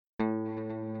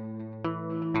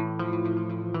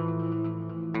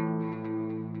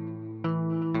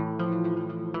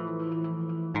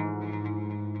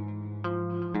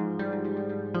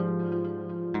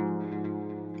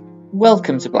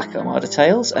Welcome to Black Armada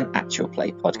Tales, an actual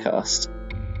play podcast.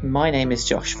 My name is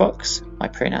Josh Fox. My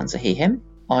pronouns are he, him.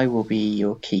 I will be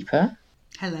your keeper.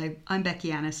 Hello, I'm Becky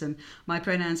Annison. My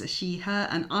pronouns are she, her,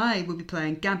 and I will be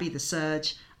playing Gabby the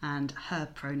Surge, and her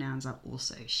pronouns are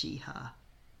also she, her.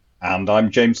 And I'm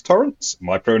James Torrance.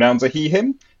 My pronouns are he,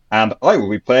 him, and I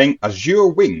will be playing Azure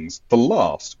Wings, the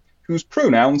last, whose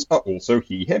pronouns are also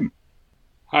he, him.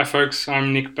 Hi folks,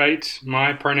 I'm Nick Bate.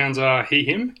 My pronouns are he,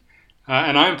 him,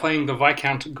 and I'm playing the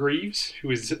Viscount Greaves,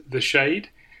 who is the Shade.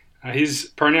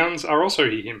 His pronouns are also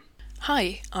he, him.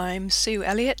 Hi, I'm Sue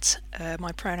Elliott.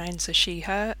 My pronouns are she,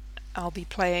 her. I'll be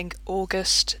playing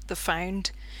August the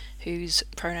Found, whose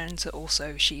pronouns are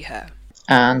also she, her.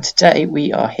 And today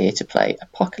we are here to play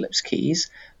Apocalypse Keys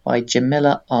by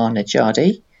Jamila R.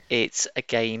 Najadi. It's a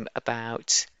game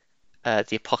about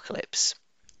the apocalypse.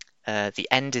 The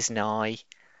end is nigh.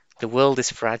 The world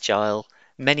is fragile.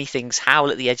 Many things howl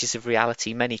at the edges of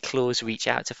reality. Many claws reach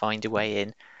out to find a way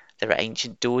in. There are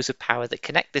ancient doors of power that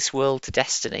connect this world to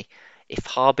destiny. If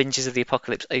harbingers of the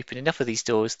apocalypse open enough of these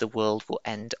doors, the world will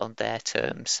end on their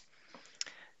terms.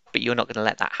 But you're not going to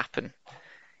let that happen.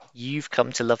 You've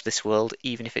come to love this world,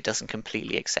 even if it doesn't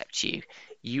completely accept you.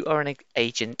 You are an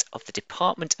agent of the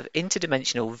Department of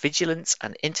Interdimensional Vigilance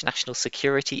and International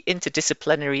Security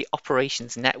Interdisciplinary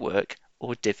Operations Network,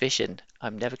 or Division.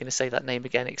 I'm never going to say that name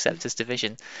again except as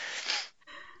Division.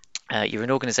 You're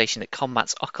an organisation that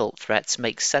combats occult threats,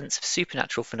 makes sense of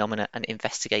supernatural phenomena, and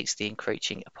investigates the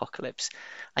encroaching apocalypse.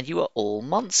 And you are all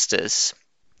monsters.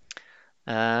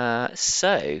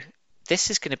 So, this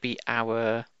is going to be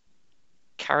our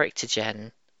character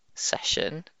gen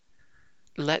session.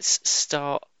 Let's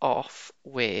start off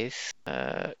with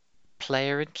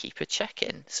player and keeper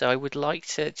check-in. So I would like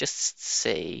to just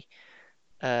see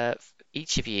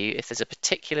each of you, if there's a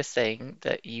particular thing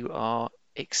that you are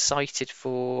excited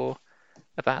for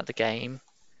about the game,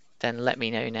 then let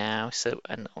me know now,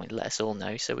 and let us all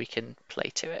know so we can play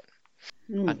to it.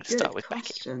 I'm going to start with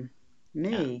question.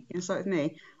 Becky. Me? You start with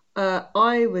me?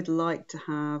 I would like to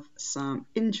have some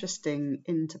interesting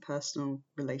interpersonal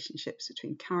relationships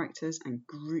between characters and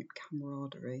group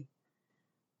camaraderie.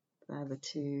 They're the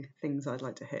two things I'd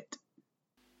like to hit.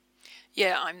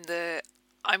 Yeah,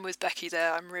 I'm with Becky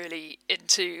there. I'm really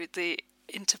into the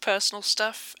interpersonal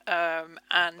stuff,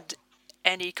 and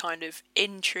any kind of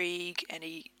intrigue,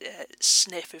 any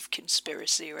sniff of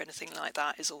conspiracy or anything like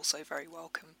that is also very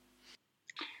welcome.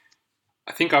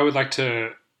 I think I would like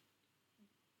to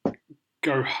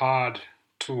go hard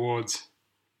towards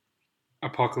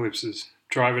apocalypses,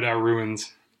 drive at our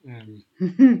ruins,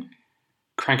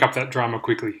 crank up that drama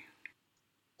quickly.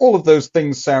 All of those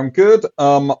things sound good.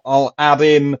 I'll add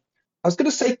in, I was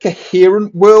going to say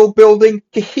coherent world building.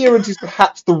 Coherent is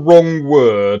perhaps the wrong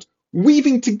word.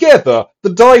 Weaving together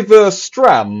the diverse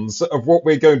strands of what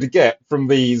we're going to get from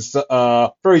these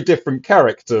very different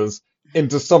characters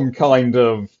into some kind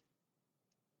of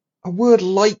a word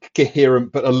like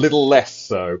coherent, but a little less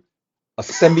so. A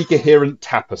semi-coherent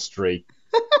tapestry.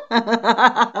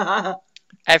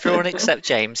 Everyone except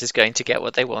James is going to get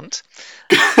what they want.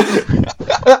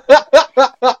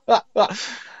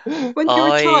 When you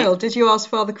were a child, did you ask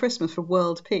Father Christmas for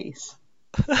world peace?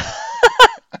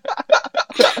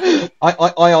 I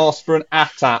asked for an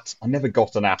AT-AT. I never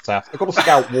got an AT-AT. I got a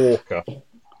Scout Walker.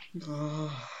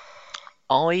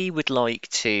 I would like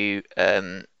to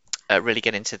really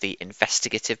get into the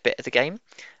investigative bit of the game.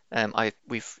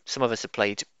 Some of us have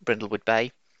played Brindlewood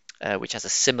Bay, which has a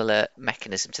similar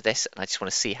mechanism to this, and I just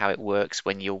want to see how it works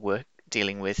when you're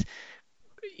dealing with,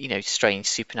 strange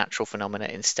supernatural phenomena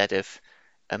instead of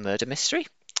a murder mystery.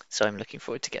 So I'm looking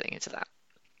forward to getting into that.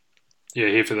 Yeah,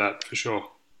 here for that, for sure.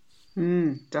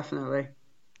 Definitely.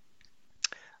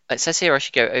 It says here I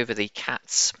should go over the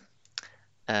CATS,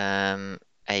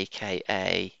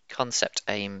 aka concept,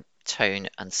 aim, tone,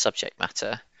 and subject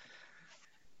matter.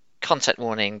 Content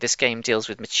warning, this game deals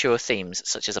with mature themes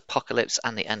such as apocalypse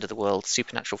and the end of the world,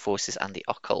 supernatural forces, and the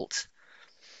occult.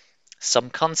 Some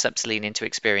concepts lean into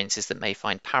experiences that may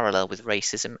find parallel with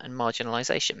racism and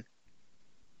marginalization.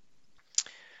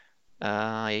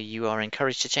 You are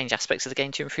encouraged to change aspects of the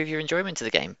game to improve your enjoyment of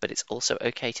the game, but it's also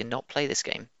okay to not play this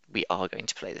game. We are going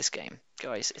to play this game.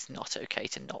 Guys, it's not okay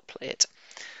to not play it.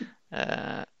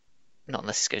 Not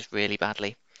unless this goes really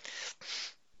badly.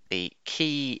 The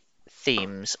key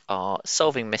themes are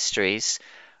solving mysteries,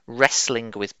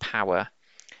 wrestling with power,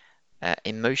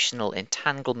 emotional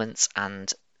entanglements,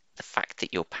 and the fact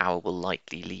that your power will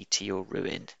likely lead to your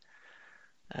ruin.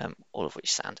 All of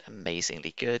which sound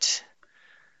amazingly good.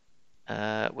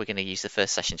 We're going to use the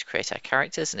first session to create our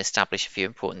characters and establish a few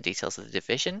important details of the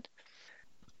division.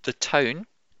 The tone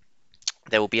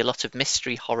There will be a lot of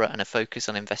mystery, horror, and a focus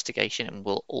on investigation, and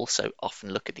we'll also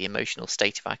often look at the emotional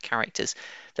state of our characters,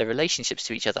 their relationships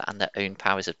to each other, and their own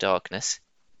powers of darkness.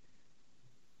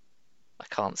 I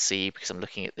can't see because I'm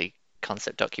looking at the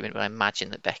concept document, but I imagine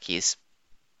that Becky is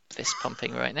fist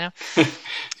pumping right now.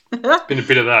 Been a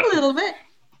bit of that. A little bit.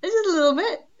 It's just a little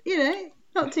bit,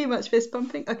 not too much fist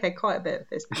pumping. Okay, quite a bit of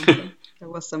fist pumping. There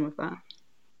was some of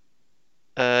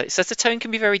that. It says the tone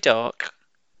can be very dark,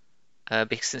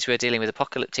 because since we're dealing with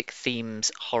apocalyptic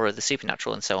themes, horror, the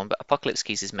supernatural, and so on, but Apocalypse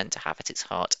Keys is meant to have at its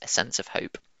heart a sense of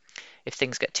hope. If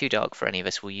things get too dark for any of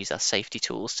us, we'll use our safety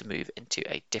tools to move into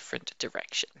a different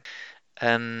direction.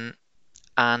 And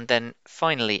then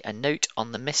finally, a note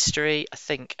on the mystery. I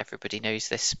think everybody knows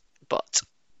this, but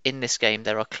in this game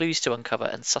there are clues to uncover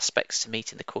and suspects to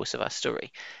meet in the course of our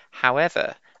story.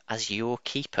 However, as your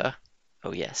keeper,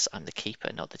 oh yes, I'm the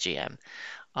keeper, not the GM,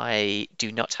 I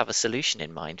do not have a solution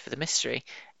in mind for the mystery.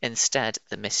 Instead,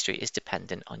 the mystery is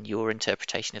dependent on your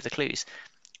interpretation of the clues.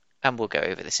 And we'll go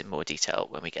over this in more detail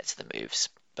when we get to the moves.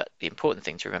 But the important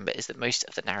thing to remember is that most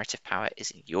of the narrative power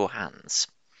is in your hands.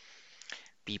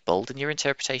 Be bold in your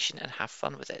interpretation and have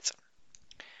fun with it.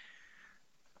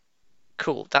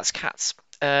 Cool, that's cats.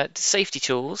 The safety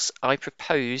tools, I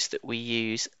propose that we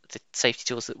use the safety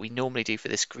tools that we normally do for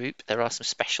this group. There are some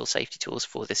special safety tools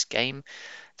for this game.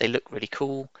 They look really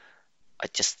cool. I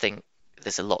just think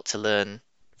there's a lot to learn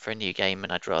for a new game,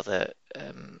 and I'd rather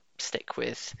stick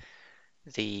with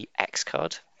the X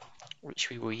card,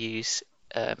 which we will use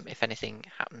if anything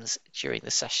happens during the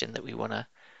session that we want to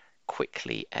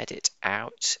quickly edit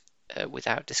out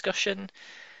without discussion.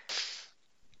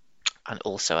 And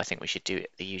also I think we should do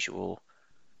the usual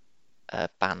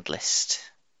band list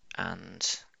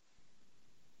and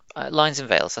lines and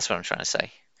veils. That's what I'm trying to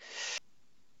say.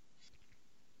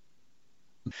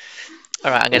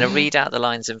 All right, I'm going to read out the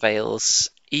lines and veils.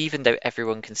 Even though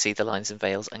everyone can see the lines and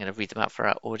veils, I'm going to read them out for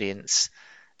our audience.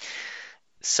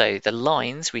 So the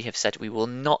lines, we have said we will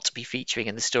not be featuring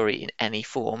in the story in any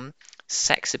form: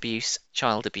 sex abuse,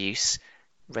 child abuse,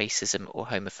 racism, or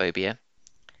homophobia.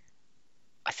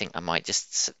 I think I might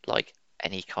just like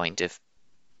any kind of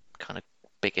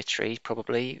bigotry,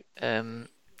 probably.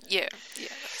 Yeah.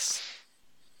 That's...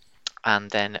 And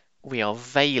then we are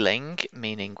veiling,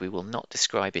 meaning we will not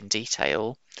describe in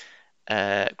detail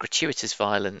gratuitous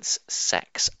violence,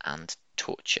 sex, and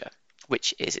torture,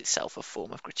 which is itself a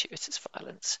form of gratuitous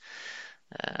violence.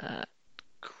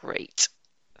 Great.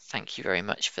 Thank you very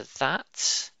much for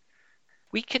that.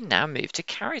 We can now move to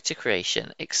character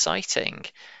creation. Exciting.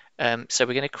 So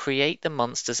we're going to create the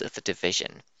monsters of the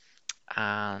Division.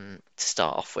 And to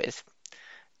start off with,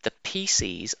 the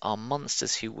PCs are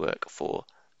monsters who work for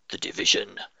the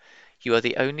Division. You are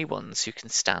the only ones who can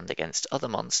stand against other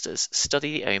monsters,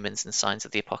 study the omens and signs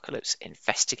of the apocalypse,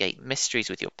 investigate mysteries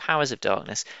with your powers of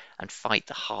darkness, and fight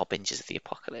the harbingers of the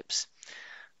apocalypse.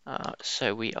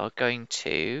 So we are going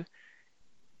to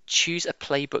choose a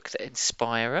playbook that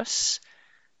inspires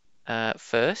us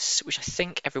first, which I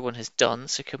think everyone has done.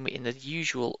 So can we, in the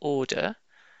usual order,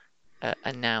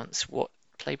 announce what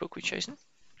playbook we've chosen?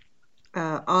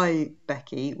 I,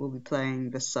 Becky, will be playing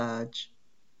the Surge.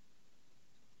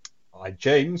 I,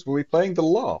 James, will be playing the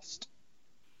last.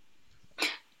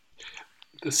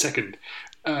 The second.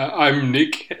 I'm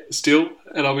Nick, still,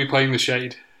 and I'll be playing the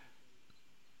Shade.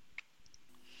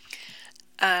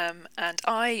 And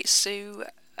I, Sue,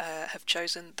 have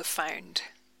chosen the Found.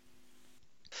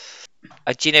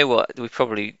 Do you know what? We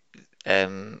probably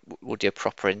will do a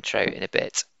proper intro in a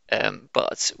bit,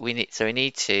 but we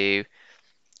need to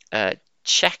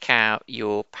check out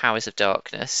your powers of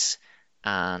darkness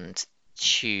and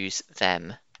choose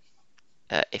them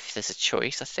if there's a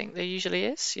choice. I think there usually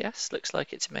is. Yes, looks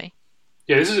like it to me.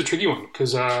 Yeah, this is a tricky one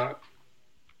because I'm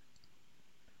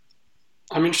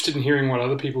interested in hearing what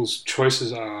other people's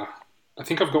choices are. I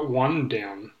think I've got one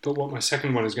down, but what my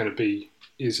second one is going to be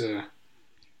is an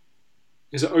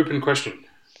open question.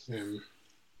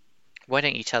 Why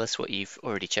don't you tell us what you've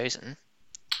already chosen?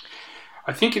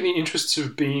 I think in the interests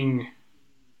of being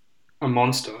a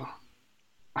monster,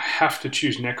 I have to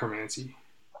choose necromancy.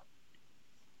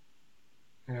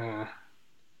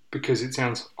 Because it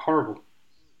sounds horrible.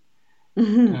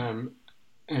 And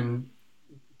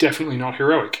definitely not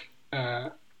heroic.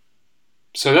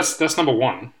 So that's number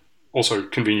one. Also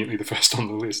conveniently the first on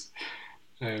the list.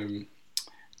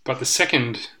 But the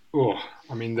second,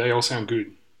 they all sound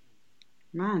good.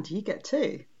 Man, do you get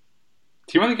two?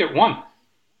 Do you only get one?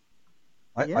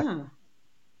 Yeah.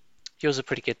 Yours are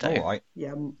pretty good though.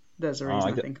 Yeah, there's a reason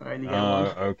I think I only get one.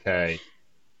 Okay.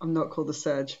 I'm not called the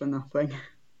Surge for nothing.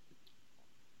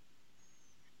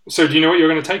 So do you know what you're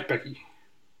going to take, Becky?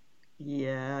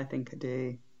 Yeah, I think I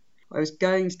do. I was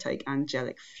going to take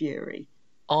Angelic Fury.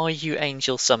 Are you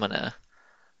Angel Summoner?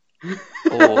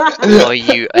 Or are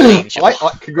you an angel?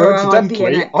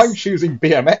 Coincidentally, BMX? I'm choosing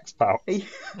BMX power. Are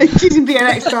you choosing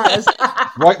BMX powers?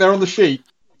 Right there on the sheet.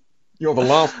 You're the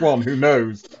last one who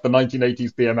knows the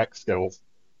 1980s BMX skills.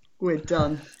 We're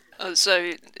done.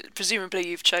 So presumably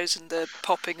you've chosen the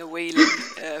popping a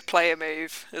wheelie player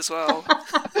move as well.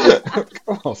 Of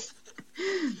course.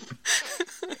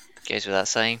 Goes without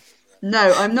saying.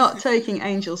 No, I'm not taking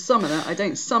Angel Summoner. I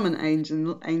don't summon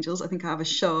angels. I think I have a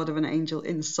shard of an angel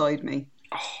inside me.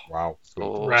 Wow. Sweet.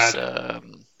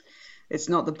 Awesome. It's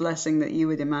not the blessing that you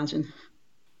would imagine.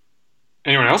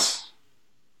 Anyone else?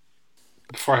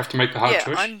 Before I have to make the hard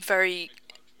choice?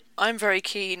 I'm very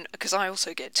keen, because I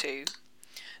also get two.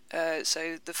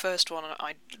 So the first one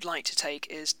I'd like to take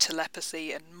is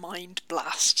telepathy and mind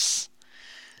blasts.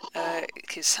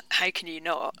 Because how can you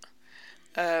not?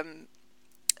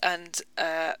 And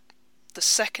the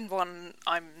second one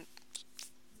I'm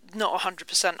not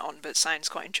 100% on, but sounds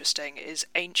quite interesting, is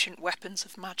ancient weapons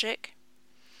of magic.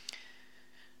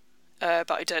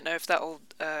 But I don't know if that'll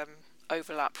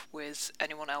overlap with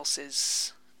anyone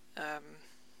else's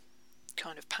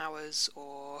kind of powers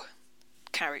or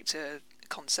character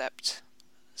concept.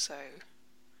 So,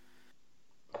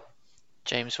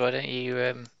 James, why don't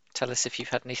you tell us if you've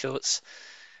had any thoughts?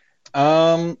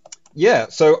 Yeah,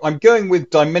 so I'm going with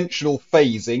dimensional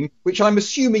phasing, which I'm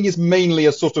assuming is mainly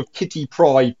a sort of Kitty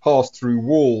Pryde pass through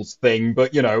walls thing,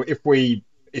 but if we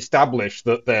establish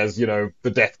that there's,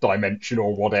 the death dimension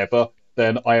or whatever,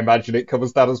 then I imagine it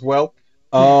covers that as well.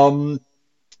 And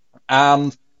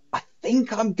I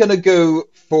think I'm going to go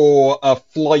for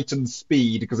flight and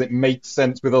speed because it makes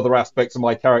sense with other aspects of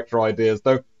my character ideas,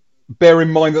 though bear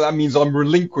in mind that means I'm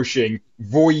relinquishing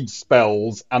void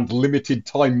spells and limited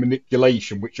time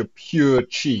manipulation, which are pure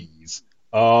cheese.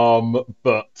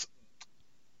 But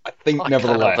I think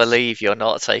nevertheless. I cannot believe you're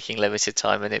not taking limited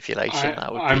time manipulation.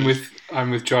 I'm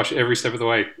with Josh every step of the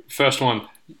way. First one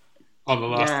on the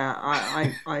last.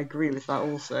 Yeah, I agree with that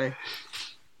also.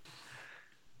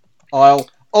 I'll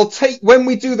take when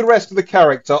we do the rest of the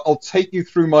character. I'll take you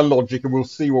through my logic, and we'll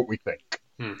see what we think.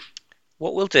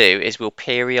 What we'll do is we'll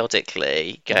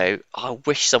periodically go, I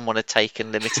wish someone had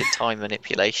taken limited time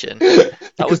manipulation.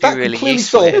 That would be really clearly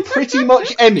useful. Solve pretty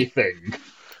much anything.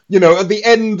 At the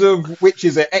end of which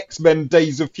is X-Men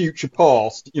Days of Future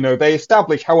Past, they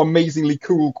establish how amazingly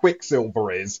cool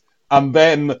Quicksilver is, and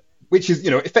then, which is,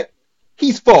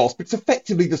 he's fast, but it's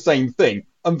effectively the same thing.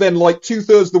 And then, like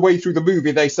 2/3 of the way through the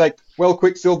movie, they say, well,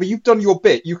 Quicksilver, you've done your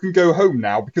bit. You can go home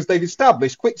now, because they've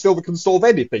established Quicksilver can solve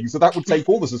anything, so that would take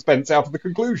all the suspense out of the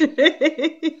conclusion.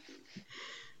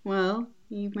 Well,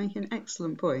 you make an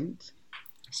excellent point.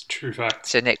 It's a true fact.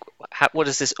 So, Nick, what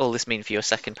does all this mean for your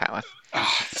second power?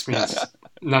 This means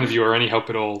none of you are any help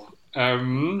at all.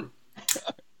 So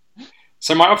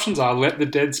my options are Let the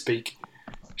Dead Speak,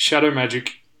 Shadow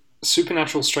Magic,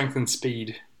 Supernatural Strength and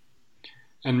Speed,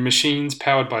 and Machines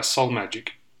Powered by Soul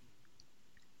Magic.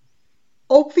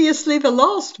 Obviously the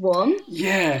last one.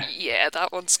 Yeah. Yeah,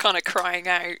 that one's kind of crying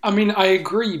out. I mean, I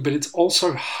agree, but it's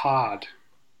also hard.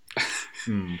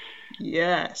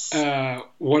 Yes.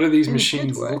 What do these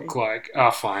machines look like?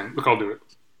 Fine. Look, I'll do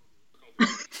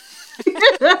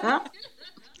it.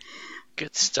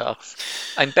 Good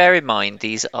stuff. And bear in mind,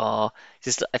 these are,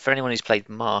 just for anyone who's played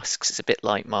Masks, it's a bit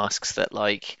like Masks that,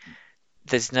 like,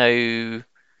 there's no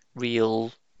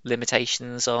real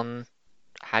limitations on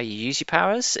how you use your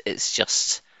powers. It's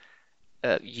just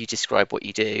you describe what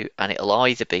you do, and it'll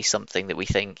either be something that we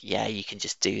think, yeah, you can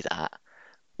just do that,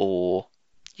 or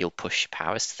you'll push your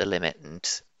powers to the limit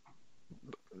and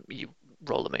you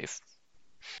roll a move.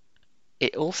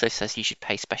 It also says you should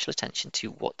pay special attention to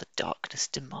what the darkness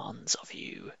demands of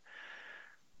you,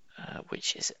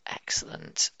 which is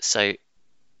excellent. So,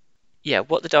 yeah,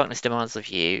 what the darkness demands of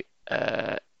you.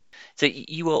 So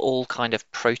you are all kind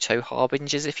of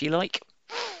proto-harbingers, if you like.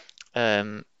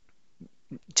 To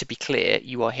be clear,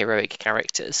 you are heroic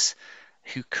characters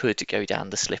who could go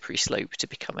down the slippery slope to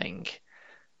becoming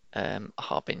a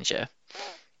harbinger.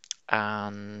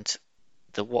 And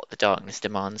what the darkness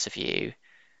demands of you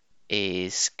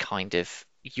is kind of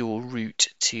your route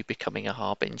to becoming a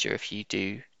harbinger if you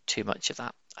do too much of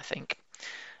that, I think.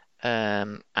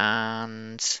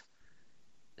 And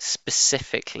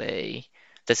specifically,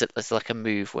 there's like a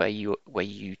move where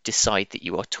you decide that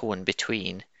you are torn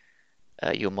between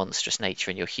your monstrous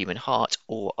nature and your human heart,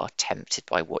 or are tempted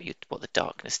by what the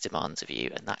darkness demands of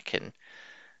you, and that can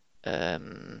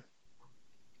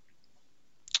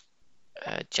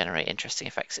generate interesting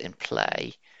effects in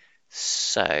play.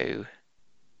 So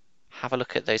have a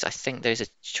look at those. I think those are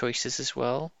choices as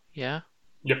well. Yeah.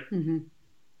 Yep. Hmm.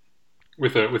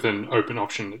 With an open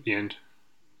option at the end.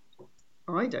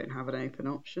 I don't have an open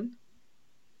option.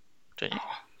 Don't you?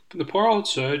 The poor old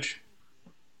Serge.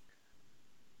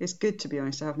 It's good, to be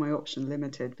honest, to have my option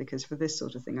limited, because for this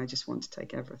sort of thing, I just want to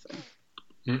take everything.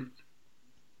 Mm.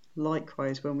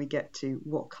 Likewise, when we get to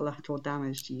what collateral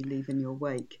damage do you leave in your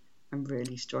wake, I'm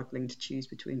really struggling to choose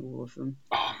between all of them.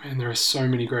 Oh man, there are so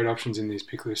many great options in these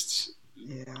pick lists.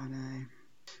 Yeah, I know.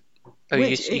 Oh,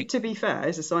 Which, to be fair,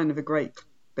 is a sign of a great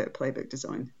bit of playbook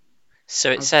design. So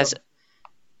it I've says got-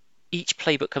 each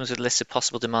playbook comes with a list of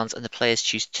possible demands, and the players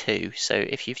choose 2. So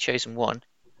if you've chosen 1,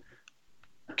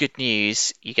 good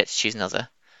news, you get to choose another.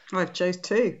 I've chose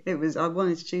 2. I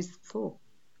wanted to choose 4.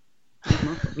 That was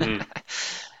my problem. Mm.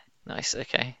 Nice.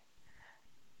 Okay.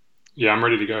 Yeah, I'm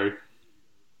ready to go.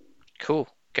 Cool.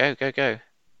 Go.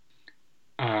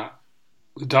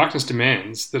 The darkness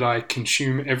demands that I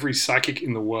consume every psychic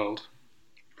in the world,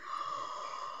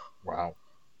 Wow.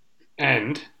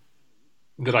 and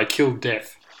that I kill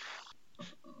death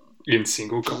in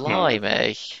single combat.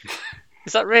 Blimey.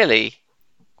 Is that really?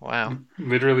 Wow.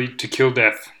 Literally to kill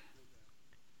death.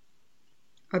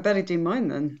 I better do mine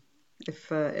then,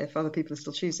 if other people are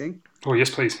still choosing. Oh yes,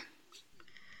 please.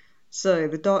 So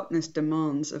the darkness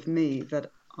demands of me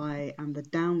that I am the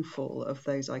downfall of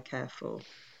those I care for,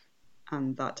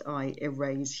 and that I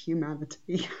erase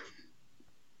humanity.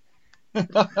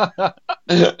 Sorry,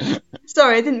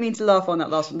 I didn't mean to laugh on that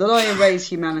last one. That I erase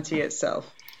humanity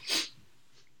itself.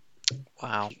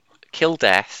 Wow. Kill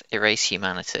death, erase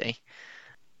humanity.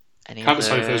 Can't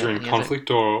decide if those are in conflict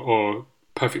or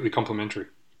perfectly complementary.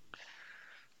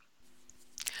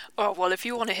 Oh, well, if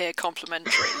you want to hear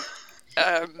complimentary,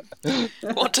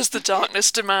 what does the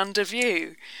darkness demand of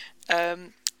you?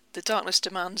 The darkness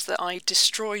demands that I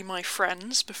destroy my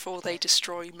friends before they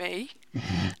destroy me,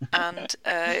 and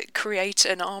create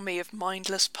an army of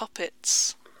mindless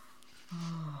puppets.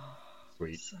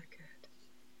 Sweet. So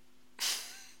good.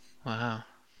 Wow.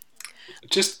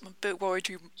 Just I'm a bit worried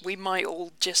we might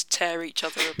all just tear each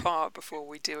other apart before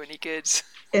we do any good.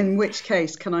 In which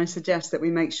case, can I suggest that we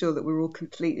make sure that we're all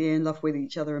completely in love with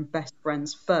each other and best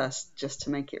friends first, just to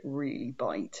make it really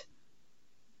bite?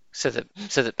 So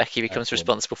that Becky becomes Excellent.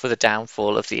 responsible for the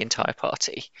downfall of the entire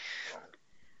party.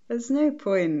 There's no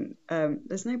point.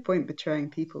 There's no point betraying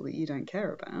people that you don't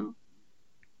care about.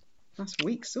 That's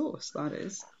weak sauce. That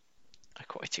is. I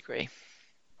quite agree.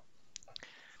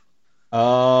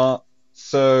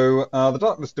 So the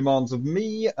darkness demands of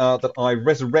me that I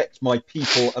resurrect my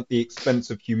people at the expense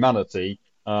of humanity.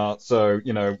 So,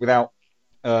 without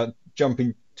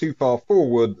jumping too far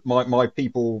forward, my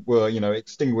people were,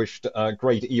 extinguished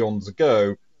great eons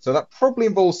ago. So that probably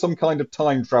involves some kind of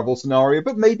time travel scenario,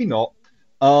 but maybe not.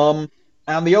 And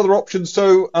the other option,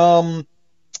 so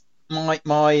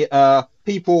my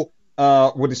people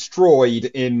were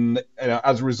destroyed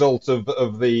as a result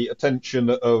of the attention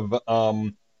of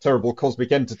terrible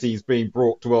cosmic entities being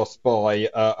brought to us by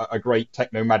a great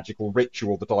techno-magical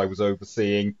ritual that I was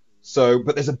overseeing. So,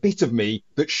 but there's a bit of me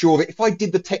that's sure that if I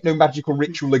did the techno-magical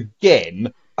ritual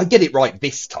again, I'd get it right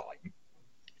this time.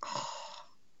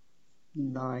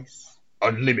 Nice.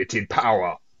 Unlimited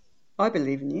power. I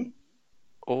believe in you.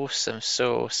 Awesome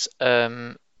sauce.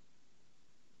 Yeah,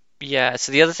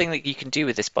 so the other thing that you can do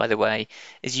with this, by the way,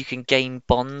 is you can gain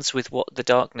bonds with what the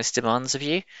darkness demands of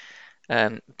you.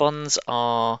 Bonds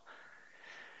are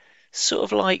sort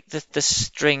of like the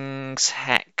strings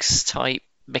hex type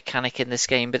mechanic in this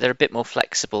game, but they're a bit more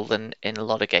flexible than in a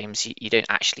lot of games. You don't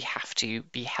actually have to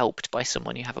be helped by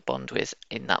someone you have a bond with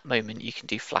in that moment. You can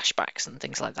do flashbacks and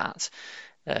things like that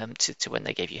to when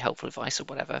they gave you helpful advice or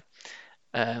whatever.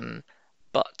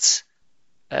 But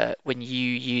when you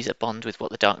use a bond with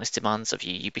what the darkness demands of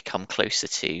you, you become closer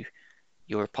to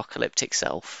your apocalyptic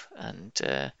self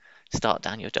and start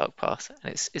down your dark path,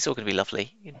 and it's all going to be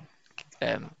lovely.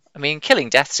 I mean, killing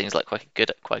death seems like quite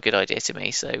a good idea to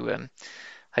me. So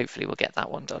hopefully we'll get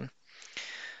that one done.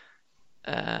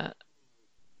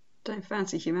 Don't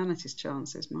fancy humanity's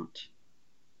chances much.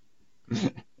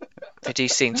 They do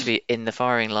seem to be in the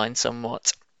firing line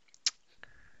somewhat.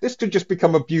 This could just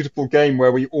become a beautiful game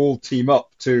where we all team up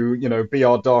to, be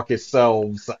our darkest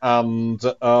selves and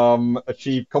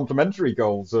achieve complementary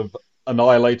goals of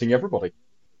annihilating everybody.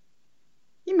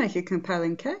 You make a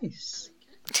compelling case.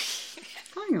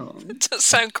 Hang on. It does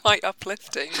sound quite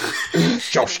uplifting.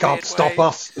 Josh In a can't weird stop way.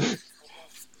 us.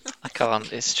 I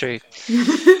can't, it's true.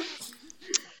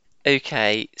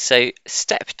 Okay, so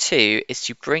step 2 is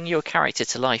to bring your character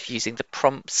to life using the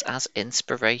prompts as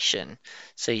inspiration.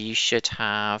 So you should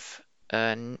have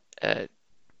 3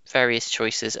 various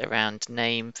choices around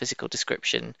name, physical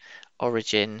description,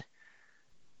 origin,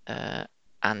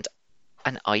 and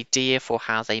an idea for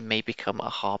how they may become a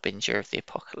harbinger of the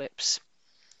apocalypse.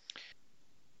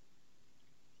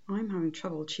 I'm having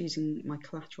trouble choosing my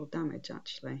collateral damage,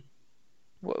 actually.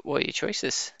 What are your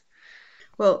choices?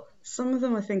 Well, some of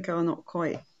them I think are not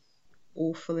quite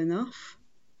awful enough.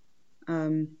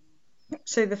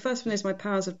 So the first one is my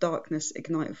powers of darkness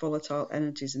ignite volatile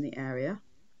energies in the area.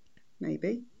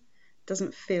 Maybe.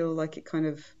 Doesn't feel like it kind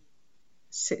of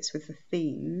sits with the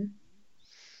theme.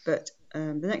 But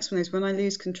the next one is when I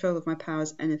lose control of my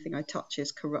powers, anything I touch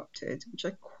is corrupted, which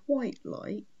I quite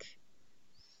like.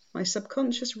 My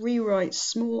subconscious rewrites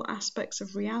small aspects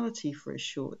of reality for a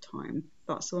short time.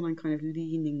 That's the one I'm kind of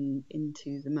leaning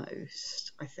into the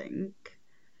most, I think.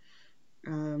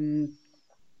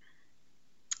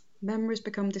 Memories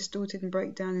become distorted and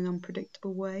break down in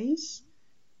unpredictable ways.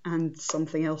 And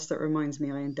something else that reminds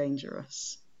me I am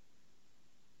dangerous.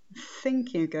 I'm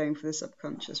thinking of going for the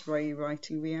subconscious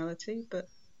rewriting reality, but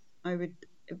I would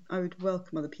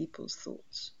welcome other people's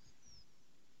thoughts.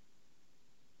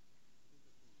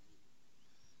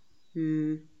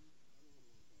 Yeah,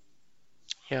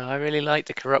 I really like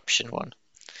the corruption one,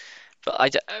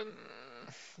 but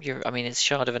it's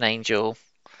Shard of an Angel.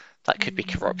 That could be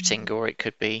corrupting, or it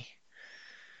could be.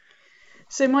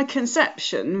 So my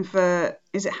conception for,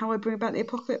 is it how I bring about the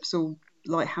apocalypse, or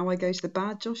like how I go to the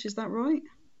bad, Josh? Is that right?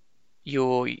 That's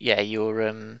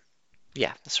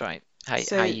right.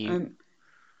 How you.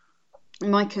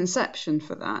 My conception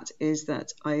for that is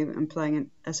that I am playing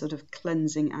a sort of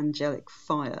cleansing angelic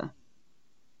fire,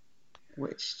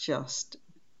 which just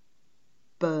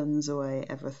burns away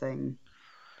everything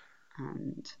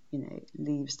and,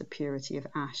 leaves the purity of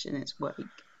ash in its wake.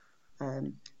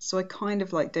 So I kind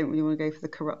of don't really want to go for the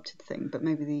corrupted thing, but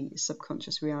maybe the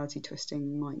subconscious reality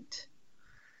twisting might.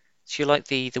 So you like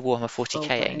the Warhammer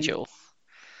 40k Angel?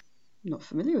 I'm not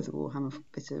familiar with the Warhammer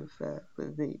bit of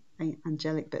with the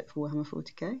angelic bit for Warhammer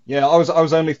 40k. Yeah, I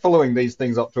was only following these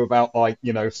things up to about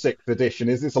 6th edition.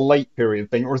 Is this a late period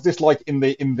thing, or is this like in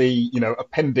the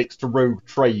appendix to Rogue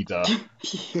Trader?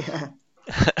 Yeah.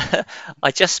 I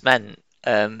just meant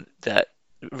that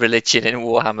religion in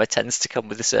Warhammer tends to come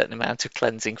with a certain amount of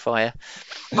cleansing fire.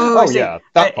 Oh yeah,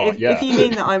 that part. If you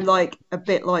mean that I'm a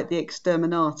bit like the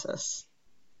Exterminatus.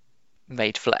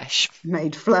 Made flesh.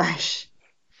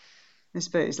 I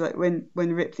suppose, when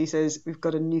Ripley says we've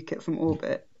got to nuke it from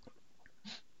orbit.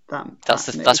 That's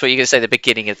what you're going to say at the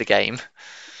beginning of the game.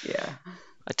 Yeah.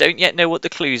 I don't yet know what the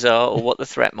clues are or what the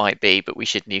threat might be, but we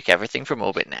should nuke everything from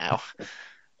orbit now.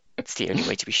 It's the only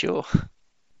way to be sure.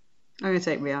 I'm going to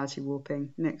take reality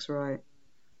warping. Nick's right.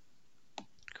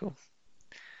 Cool.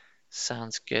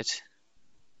 Sounds good.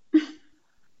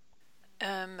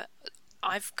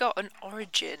 I've got an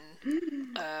origin.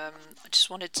 I just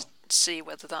wanted to see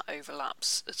whether that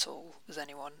overlaps at all with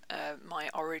anyone. My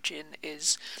origin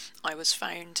is I was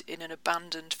found in an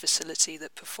abandoned facility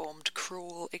that performed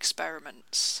cruel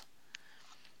experiments.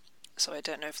 So I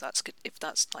don't know if that's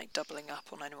doubling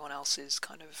up on anyone else's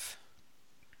kind of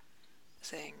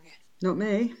thing. Not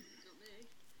me.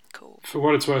 Cool. For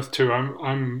what it's worth, too,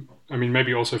 I mean,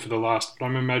 maybe also for the last, but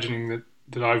I'm imagining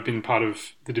that I've been part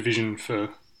of the division for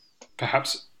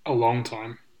perhaps a long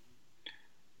time.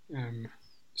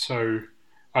 So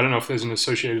I don't know if there's an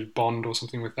associated bond or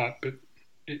something with that, but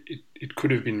it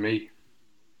could have been me.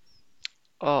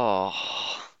 Oh.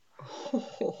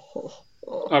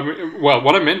 I mean, well,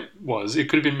 what I meant was it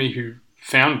could have been me who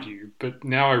found you, but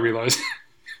now I realise.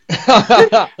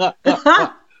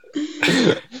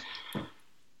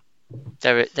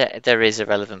 There is a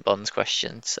relevant bonds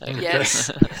question. So yes,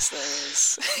 there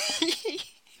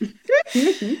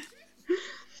is.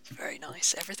 Very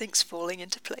nice. Everything's falling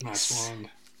into place. Nice one.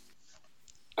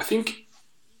 I think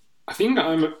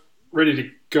I'm ready to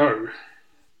go.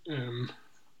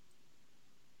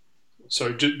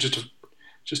 So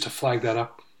just to flag that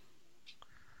up.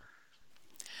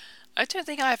 I don't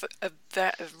think I have a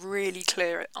really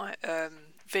clear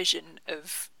vision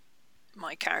of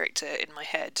my character in my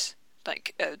head,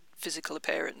 like physical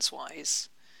appearance wise.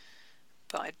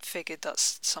 But I figured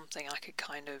that's something I could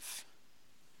kind of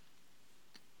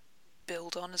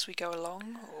build on as we go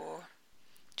along, or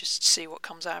just see what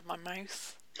comes out of my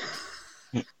mouth.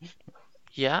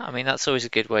 Yeah, I mean that's always a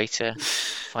good way to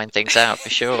find things out for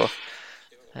sure.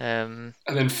 And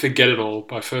then forget it all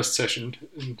by first session.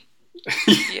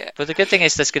 Yeah. But the good thing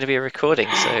is there's going to be a recording,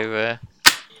 so.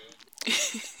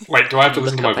 Wait, do I have to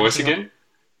listen to my voice again?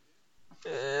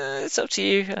 It's up to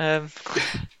you. I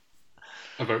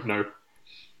vote no.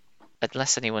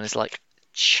 Unless anyone is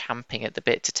champing at the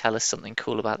bit to tell us something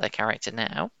cool about their character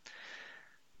now.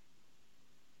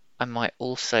 I might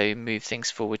also move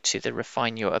things forward to the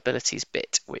refine your abilities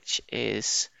bit, which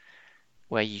is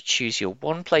where you choose your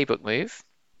one playbook move.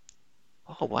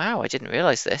 Oh wow, I didn't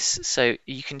realize this. So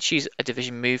you can choose a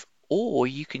division move, or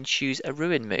you can choose a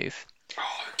ruin move.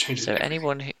 Oh, it changes So everything.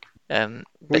 anyone who,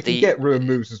 We can get ruin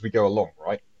moves as we go along,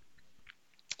 right?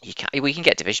 we can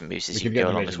get division moves as We you can get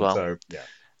go along as division, well. so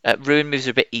yeah. Ruin moves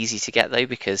are a bit easy to get though,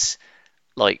 because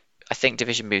like I think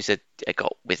division moves are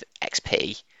got with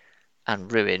XP,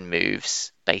 and ruin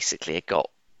moves basically are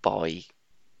got by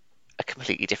a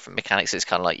completely different mechanic. So it's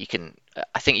kind of like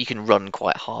I think you can run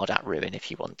quite hard at ruin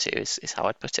if you want to, is how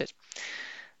I'd put it.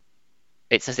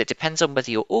 It says it depends on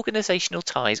whether your organizational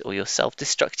ties or your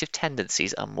self-destructive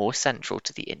tendencies are more central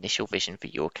to the initial vision for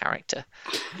your character,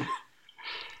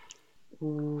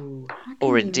 Ooh,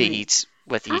 or indeed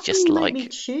whether you just make me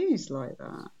choose like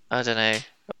that? I don't know.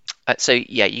 So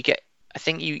yeah, you get. I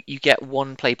think you get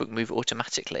one playbook move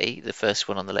automatically, the first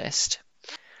one on the list.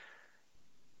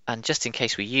 And just in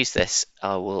case we use this,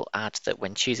 I will add that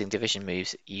when choosing division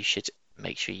moves, you should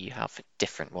make sure you have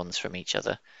different ones from each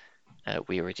other.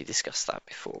 We already discussed that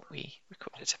before we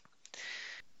recorded.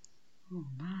 Oh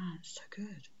man, so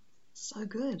good. So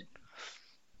good.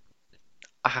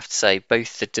 I have to say,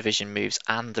 both the division moves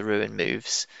and the ruin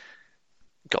moves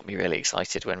got me really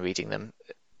excited when reading them.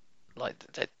 Like,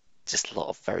 they're just a lot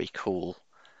of very cool,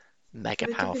 mega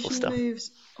powerful stuff.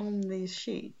 Moves on these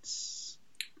sheets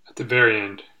at the very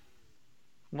end.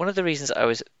 One of the reasons I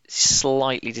was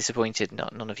slightly disappointed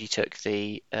none of you took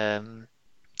the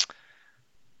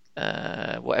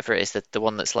whatever it is, the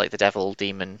one that's like the devil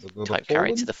demon type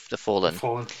character, the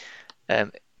fallen.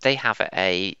 They have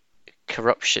a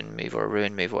corruption move or a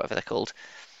ruin move, whatever they're called,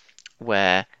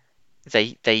 where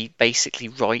they basically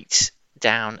write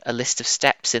down a list of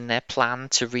steps in their plan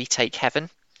to retake heaven,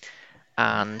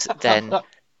 and then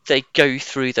they go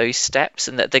through those steps,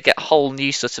 and they get a whole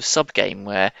new sort of sub game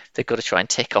where they've got to try and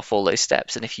tick off all those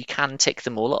steps, and if you can tick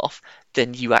them all off,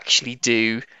 then you actually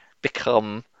do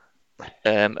become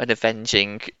an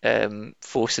avenging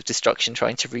force of destruction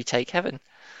trying to retake heaven,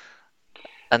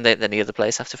 and then the other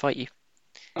players have to fight you.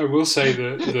 I will say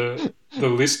the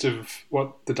list of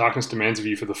what the darkness demands of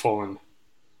you for the fallen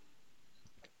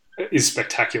is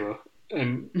spectacular,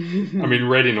 and I mean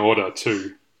read in order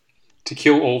too. To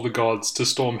kill all the gods, to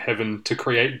storm heaven, to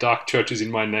create dark churches in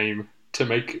my name, to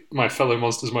make my fellow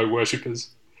monsters my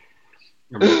worshippers.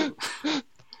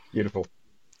 Beautiful.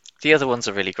 The other ones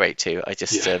are really great too. I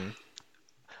just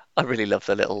I really love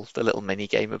the little mini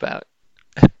game about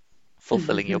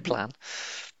fulfilling your plan.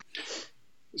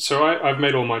 So I've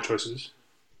made all my choices.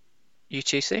 You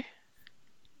too, Sue?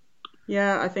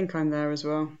 Yeah, I think I'm there as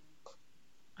well.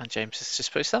 And James has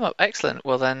just put them up. Excellent.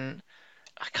 Well then,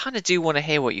 I kind of do want to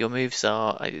hear what your moves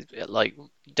are.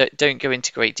 Don't go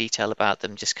into great detail about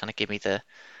them. Just kind of give me the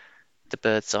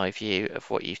bird's eye view of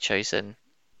what you've chosen.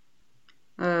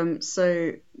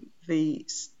 So the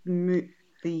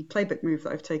playbook move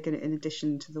that I've taken in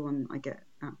addition to the one I get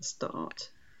at the start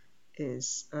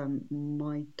is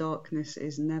my darkness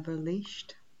is never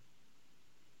leashed.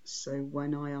 So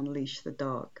when I unleash the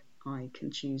dark, I can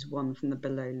choose one from the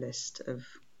below list of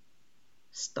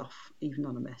stuff, even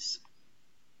on a miss.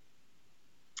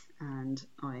 And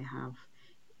I have,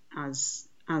 as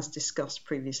discussed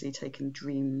previously, taken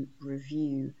Dream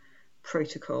Review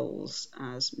Protocols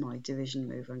as my division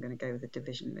move. I'm going to go with the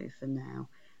division move for now.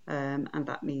 And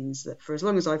that means that for as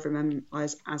long as I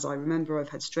remember, I've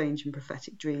had strange and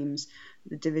prophetic dreams.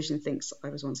 The division thinks I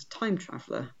was once a time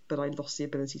traveller, but I lost the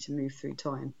ability to move through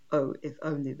time. Oh, if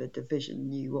only the division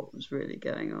knew what was really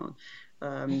going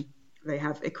on. They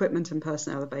have equipment and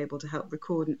personnel available to help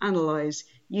record and analyse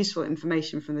useful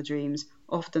information from the dreams,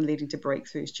 often leading to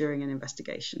breakthroughs during an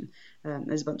investigation.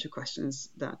 There's a bunch of questions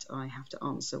that I have to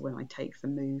answer when I take the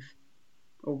move,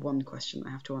 or one question I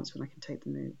have to answer when I take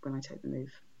the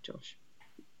move. Josh,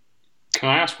 can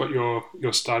I ask what your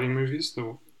starting move is,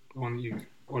 the one that you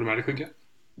automatically get?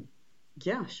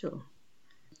 Yeah, sure.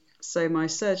 So my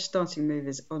surge starting move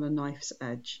is On a Knife's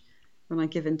Edge. When I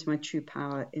give in to my true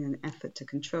power in an effort to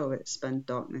control it, spend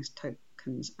darkness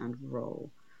tokens and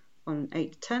roll. On an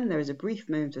 8 to 10, there is a brief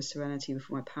moment of serenity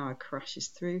before my power crashes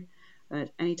through, and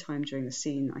at any time during the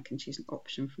scene, I can choose an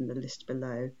option from the list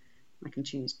below. I can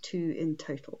choose 2 in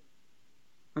total.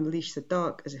 Unleash the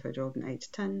dark as if I rolled an 8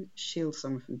 to 10, shield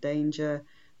someone from danger,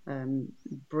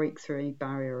 break through any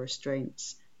barrier or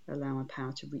restraints, allow my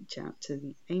power to reach out to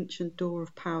the ancient door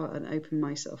of power and open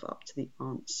myself up to the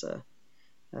answer.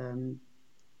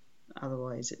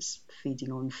 Otherwise it's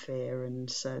feeding on fear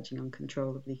and surging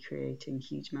uncontrollably, creating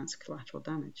huge amounts of collateral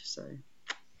damage. So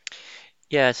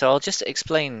Yeah, so I'll just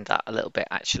explain that a little bit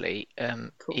actually.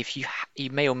 Cool. If you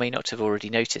may or may not have already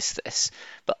noticed this,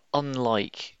 but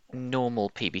unlike normal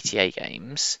PBTA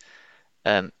games,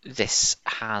 this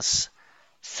has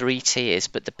 3 tiers,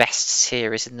 but the best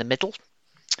tier is in the middle.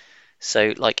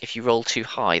 So, like, if you roll too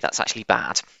high, that's actually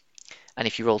bad, and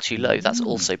if you roll too low, that's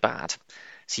also bad.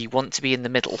 So you want to be in the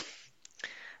middle.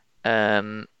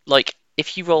 Like,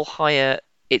 if you roll higher,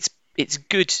 it's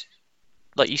good.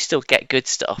 Like, you still get good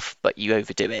stuff, but you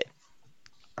overdo it.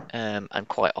 And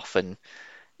quite often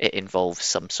it involves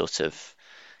some sort of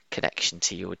connection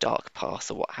to your dark path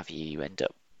or what have you. You end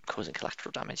up causing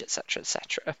collateral damage, etc.,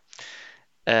 etc.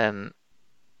 The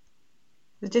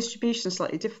distribution is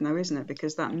slightly different though, isn't it?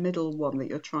 Because that middle one that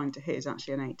you're trying to hit is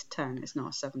actually an 8 to 10. It's not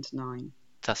a 7 to 9.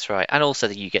 That's right, and also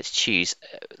that you get to choose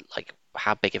like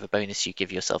how big of a bonus you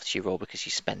give yourself to your roll because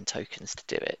you spend tokens to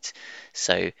do it.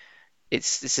 So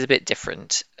this is a bit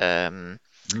different, and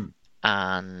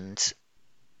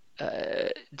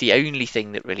the only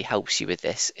thing that really helps you with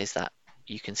this is that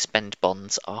you can spend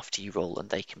bonds after you roll, and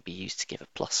they can be used to give a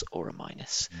plus or a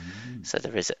minus. So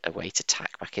there is a way to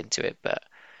tack back into it, but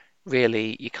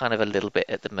really you're kind of a little bit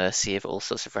at the mercy of all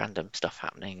sorts of random stuff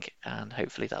happening, and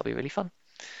hopefully that'll be really fun.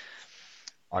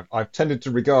 I've tended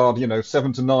to regard,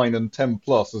 7 to 9 and 10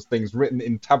 plus as things written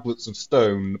in tablets of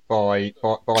stone by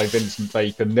Vincent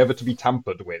Bacon, never to be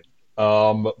tampered with.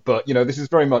 But this is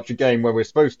very much a game where we're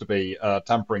supposed to be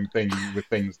tampering with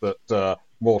things that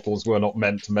mortals were not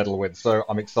meant to meddle with. So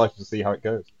I'm excited to see how it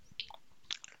goes.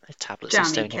 The tablets of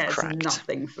Jamie stone have cares cracked.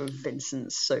 nothing for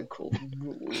Vincent's so-called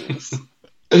rules.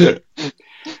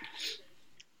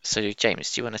 So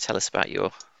James, do you want to tell us about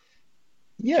your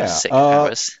Yeah. sick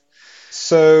powers?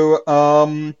 So,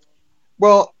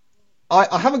 well,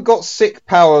 I haven't got sick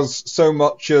powers so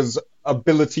much as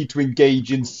ability to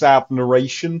engage in sad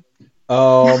narration,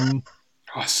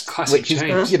 it's classic which is,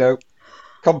 James.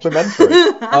 complimentary.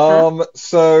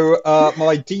 So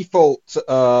my default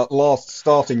last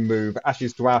starting move,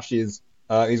 Ashes to Ashes,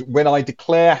 is when I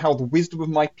declare how the wisdom of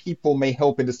my people may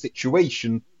help in a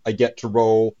situation, I get to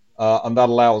roll. And that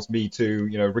allows me to,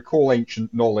 recall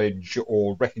ancient knowledge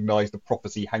or recognize the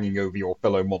prophecy hanging over your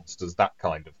fellow monsters, that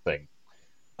kind of thing.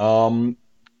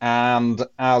 And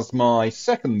as my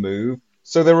second move,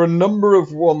 so there are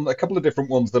a couple of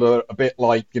different ones that are a bit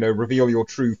like, reveal your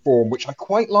true form, which I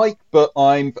quite like, but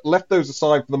I've left those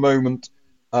aside for the moment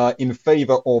in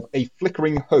favor of a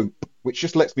flickering hope, which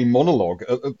just lets me monologue.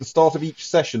 At the start of each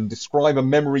session, describe a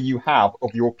memory you have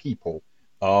of your people.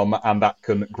 And that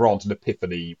can grant an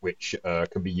epiphany, which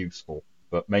can be useful.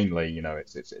 But mainly,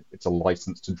 it's a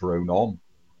license to drone on.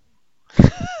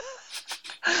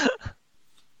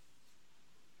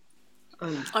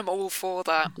 I'm all for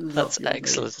that. That's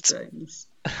excellent. James.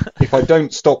 If I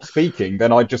don't stop speaking,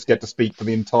 then I just get to speak for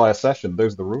the entire session.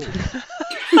 Those are the rules.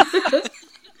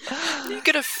 You're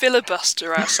going to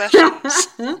filibuster our sessions.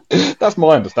 That's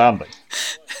my understanding.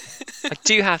 I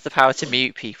do have the power to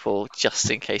mute people,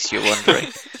 just in case you're wondering.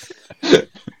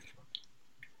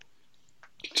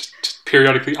 Just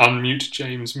periodically unmute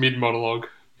James mid-monologue.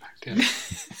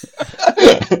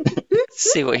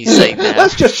 See what he's saying now.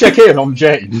 Let's just check in on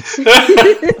James.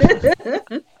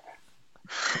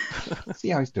 See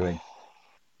how he's doing.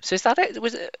 So is that it?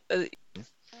 Was it?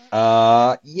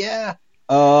 Yeah.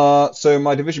 So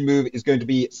my division move is going to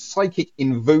be Psychic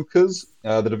Invokers.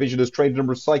 The division has trained a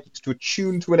number of psychics to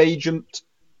attune to an agent.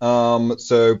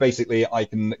 So basically, I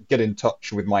can get in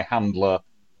touch with my handler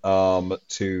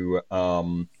to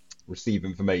receive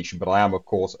information. But I am, of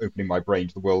course, opening my brain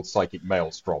to the world's psychic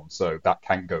maelstrom, so that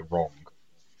can't go wrong.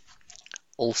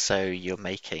 Also, you're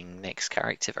making Nick's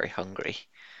character very hungry.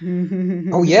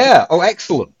 Oh yeah! Oh,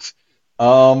 excellent.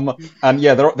 And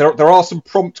yeah, there are some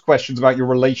prompt questions about your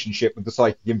relationship with the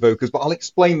psychic invokers, but I'll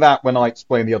explain that when I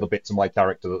explain the other bits of my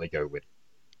character that they go with.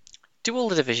 Do all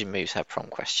the division moves have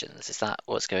prompt questions? Is that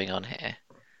what's going on here?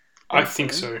 I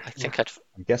think so. I think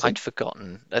I'm guessing. I'd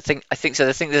forgotten. I think so.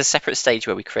 I think there's a separate stage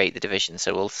where we create the division,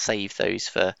 so we'll save those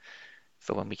for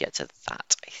when we get to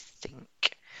that. I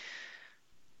think.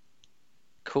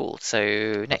 Cool.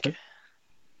 So Nick. Okay.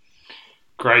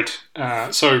 Great.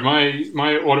 So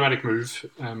my automatic move,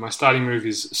 my starting move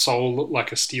is Soul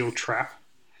Like a Steel Trap.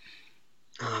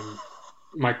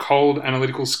 My cold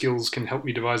analytical skills can help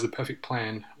me devise the perfect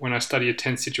plan. When I study a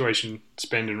tense situation,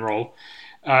 spend and roll.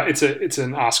 It's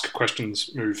an ask questions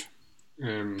move.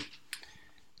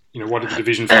 What do the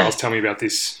division files tell me about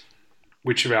this?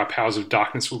 Which of our powers of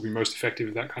darkness will be most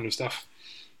effective? That kind of stuff.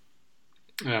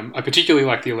 I particularly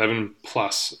like the 11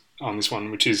 plus on this one,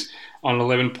 which is on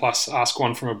 11 plus, ask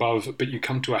one from above, but you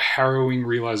come to a harrowing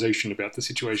realization about the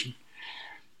situation.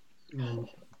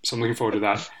 So I'm looking forward to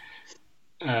that.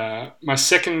 My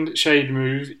second shade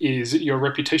move is your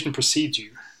reputation precedes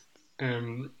you.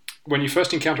 When you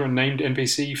first encounter a named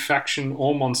NPC, faction,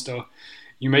 or monster,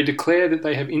 you may declare that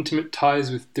they have intimate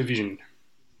ties with Division.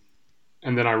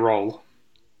 And then I roll.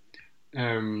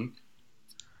 In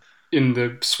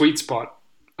the sweet spot,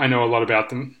 I know a lot about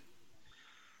them.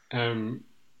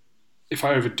 If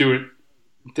I overdo it,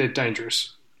 they're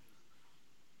dangerous.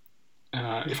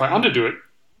 If I underdo it,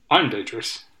 I'm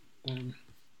dangerous.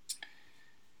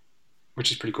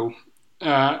 Which is pretty cool.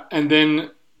 And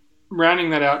then rounding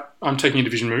that out, I'm taking a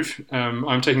Division move.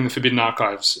 I'm taking the Forbidden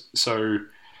Archives. So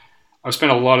I've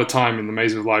spent a lot of time in the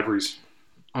maze of libraries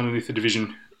underneath the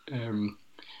Division.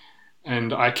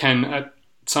 And I can, at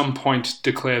some point,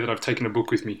 declare that I've taken a book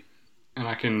with me. And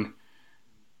I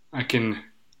can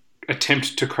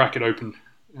attempt to crack it open.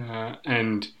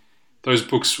 And those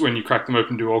books, when you crack them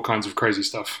open, do all kinds of crazy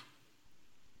stuff.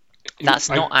 That's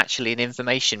not actually an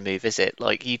information move, is it?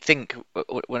 Like, you'd think,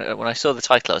 when I saw the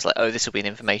title, I was like, oh, this will be an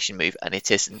information move, and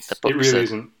it isn't. The books It really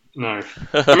isn't, no.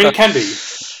 I mean, it can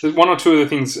be. One or two of the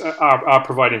things are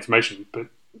provide information, but,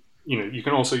 you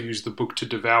can also use the book to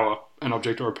devour an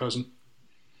object or a person.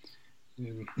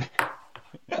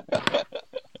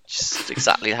 Just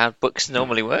exactly how books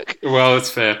normally work. Well,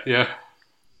 that's fair, yeah.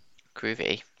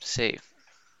 Groovy. Sue.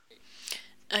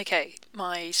 Okay,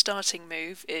 my starting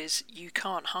move is you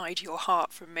can't hide your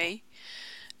heart from me.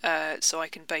 So I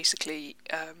can basically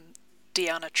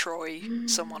Deanna Troy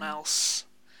someone else,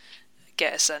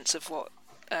 get a sense of what...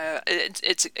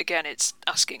 it's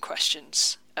asking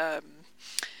questions.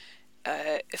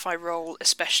 If I roll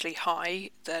especially high,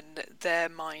 then their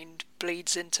mind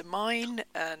bleeds into mine,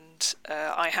 and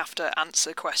I have to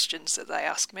answer questions that they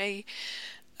ask me.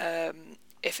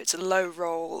 If it's a low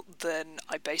roll, then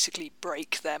I basically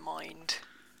break their mind,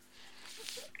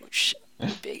 which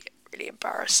would be really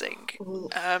embarrassing.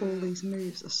 All these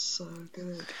moves are so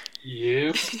good.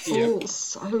 Yep. All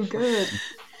so good.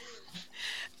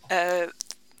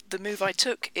 The move I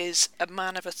took is a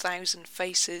Man of 1,000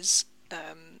 Faces,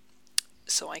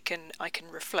 so I can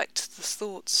reflect the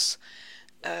thoughts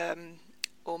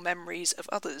or memories of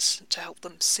others to help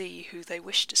them see who they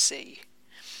wish to see.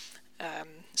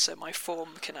 So my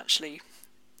form can actually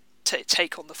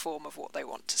take on the form of what they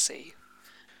want to see.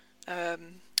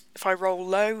 If I roll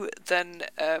low, then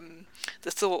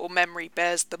the thought or memory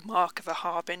bears the mark of a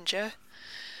harbinger.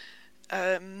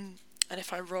 And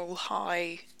if I roll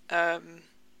high,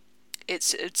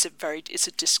 it's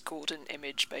a discordant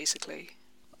image basically.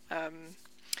 And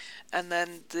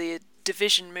then the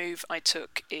Division move I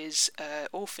took is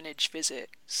orphanage visit.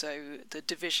 So the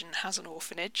Division has an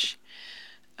orphanage.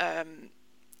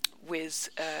 With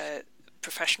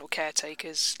professional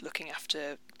caretakers looking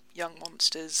after young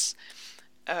monsters.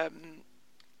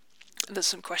 There's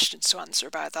some questions to answer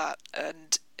about that,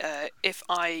 and if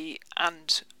I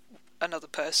and another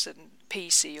person,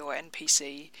 PC or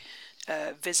NPC,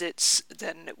 visits,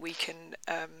 then we can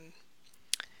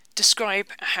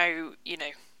describe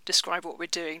what we're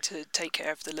doing to take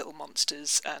care of the little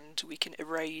monsters, and we can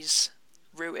erase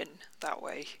ruin that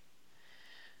way.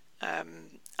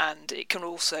 And it can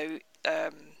also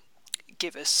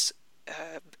give us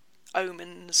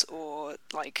omens or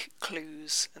like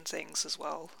clues and things as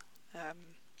well.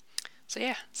 So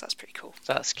that's pretty cool.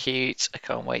 That's cute. I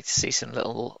can't wait to see some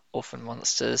little orphan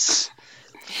monsters.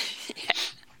 Yeah.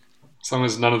 As long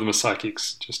as none of them are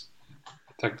psychics, just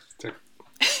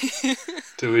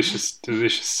delicious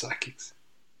psychics.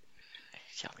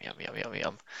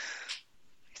 Yum.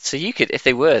 So you could, if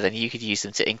they were, then you could use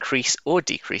them to increase or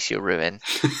decrease your ruin,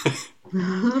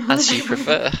 as you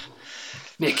prefer.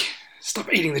 Nick,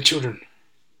 stop eating the children.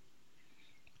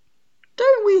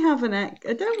 Don't we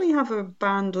have a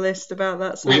banned list about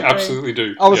that sort We of thing? absolutely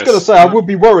do. I was going to say, I would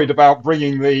be worried about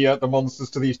bringing the monsters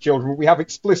to these children. We have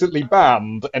explicitly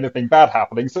banned anything bad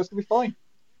happening, so it's going to be fine.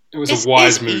 It was a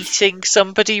wise is move. Eating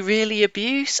somebody really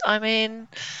abuse? I mean,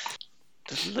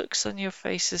 the looks on your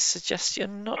faces suggest you're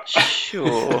not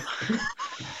sure.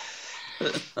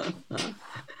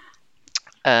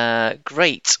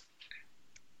 Great.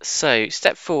 So,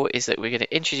 step 4 is that we're going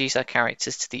to introduce our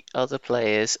characters to the other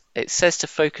players. It says to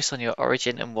focus on your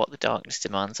origin and what the darkness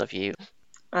demands of you.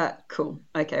 Cool.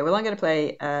 Okay, well, I'm going to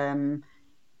play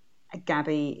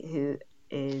Gabby, who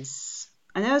is...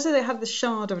 I know they have the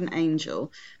shard of an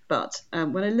angel, but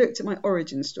when I looked at my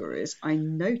origin stories, I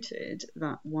noted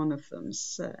that one of them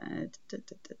said,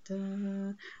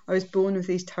 I was born with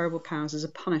these terrible powers as a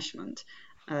punishment.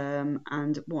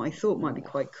 And what I thought might be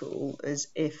quite cool is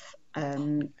if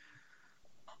I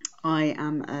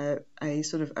am a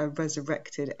sort of a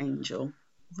resurrected angel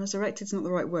resurrected's not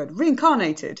the right word,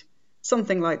 reincarnated,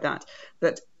 something like that,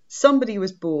 that somebody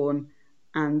was born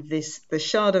and the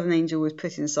shard of an angel was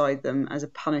put inside them as a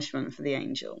punishment for the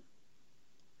angel.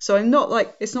 So it's not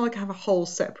like I have a whole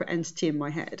separate entity in my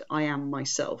head. I am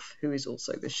myself, who is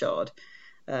also the shard,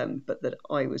 but that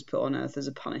I was put on Earth as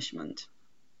a punishment.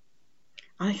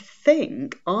 I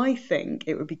think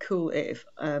it would be cool if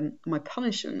my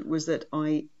punishment was that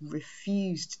I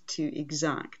refused to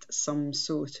exact some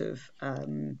sort of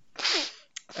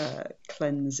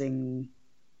cleansing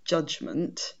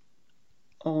judgment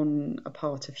on a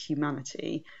part of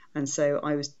humanity, and so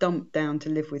I was dumped down to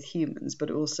live with humans, but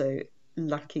also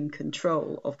lacking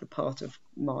control of the part of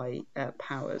my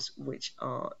powers which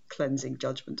are cleansing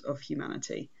judgment of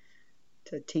humanity,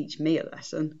 to teach me a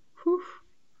lesson. Whew.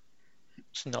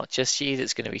 It's not just you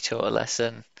that's going to be taught a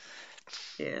lesson.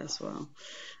 Yeah, as well.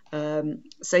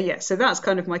 So that's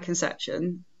kind of my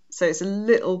conception. So it's a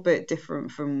little bit different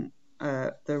from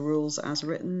the rules as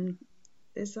written.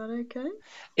 Is that okay?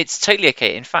 It's totally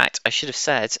okay. In fact, I should have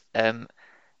said,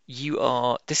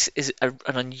 this is an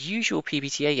unusual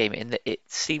PBTA game in that it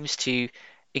seems to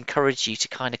encourage you to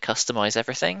kind of customize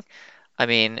everything. I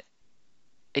mean,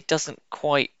 it doesn't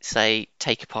quite say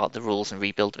take apart the rules and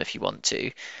rebuild them if you want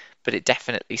to, but it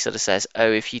definitely sort of says,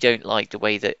 oh, if you don't like the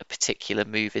way that a particular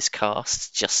move is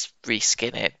cast, just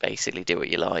reskin it, basically do what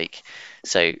you like.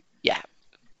 So, yeah.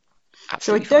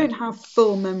 So I don't have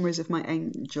full memories of my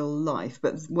angel life,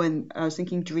 but when I was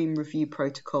thinking Dream Review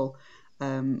Protocol,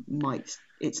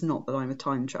 it's not that I'm a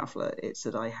time traveller, it's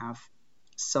that I have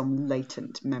some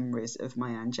latent memories of my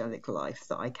angelic life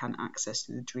that I can access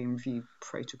through the Dream Review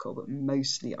Protocol, but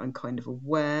mostly I'm kind of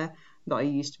aware that I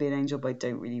used to be an angel, but I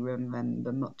don't really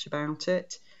remember much about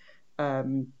it.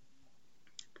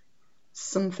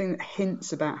 Something that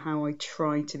hints about how I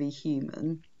try to be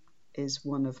human is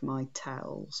one of my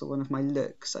tells, or one of my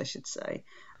looks, I should say.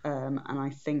 And I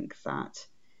think that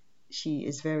she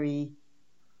is very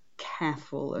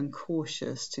careful and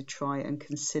cautious to try and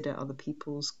consider other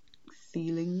people's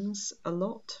feelings a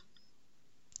lot.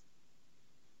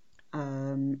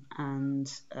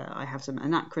 I have some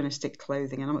anachronistic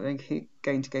clothing, and I'm not going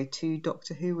to go too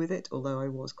Doctor Who with it, although I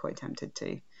was quite tempted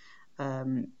to.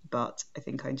 But I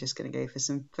think I'm just going to go for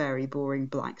some very boring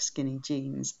black skinny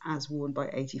jeans, as worn by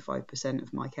 85%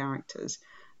 of my characters,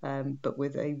 but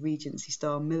with a Regency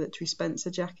style military Spencer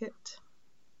jacket.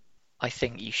 I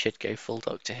think you should go full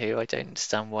Doctor Who. I don't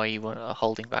understand why you are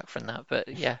holding back from that, but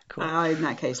yeah, cool. In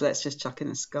that case, let's just chuck in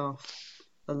a scarf,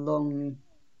 a long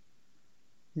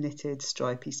knitted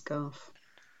stripy scarf.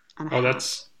 And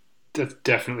that's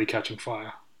definitely catching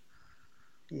fire.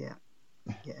 Yeah,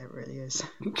 it really is.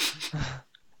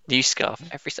 New scarf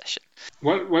every session.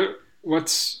 What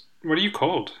are you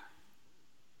called?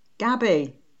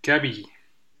 Gabby. Gabby.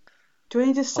 Do we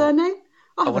need a surname?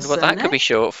 I wonder what that could be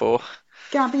short for.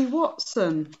 Gabby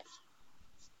Watson.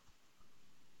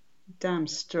 Damn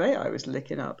straight I was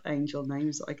looking up angel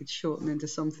names that I could shorten into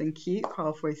something cute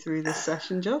halfway through this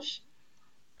session, Josh.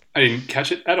 I didn't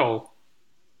catch it at all.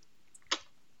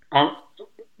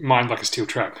 Mind like a steel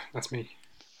trap. That's me.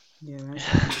 Yeah.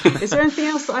 Is there anything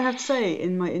else that I have to say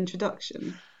in my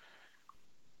introduction?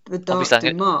 The dark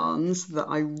demands that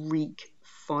I wreak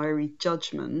fiery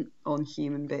judgment on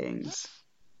human beings.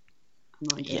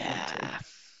 Yeah.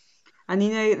 And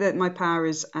you know that my power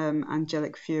is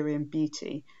angelic fury and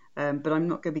beauty, but I'm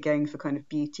not going to be going for kind of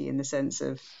beauty in the sense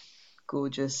of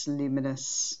gorgeous,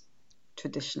 luminous,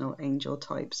 traditional angel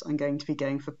types. I'm going to be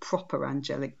going for proper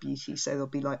angelic beauty, so there'll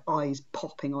be like eyes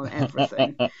popping on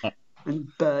everything and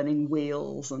burning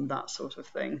wheels and that sort of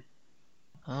thing.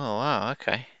 Oh wow,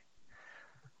 okay.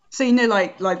 So you know,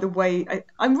 like the way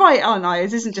I'm right, aren't I?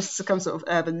 It isn't just some sort of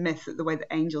urban myth that the way that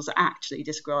angels are actually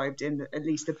described in at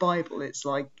least the Bible. It's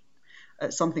like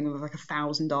something with like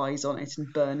 1,000 eyes on it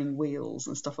and burning wheels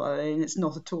and stuff like that. And it's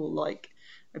not at all like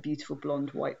a beautiful blonde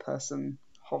white person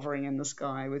hovering in the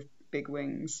sky with big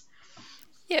wings.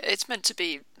 Yeah, it's meant to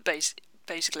be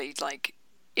basically like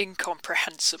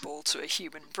incomprehensible to a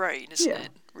human brain, isn't it?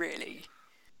 Really.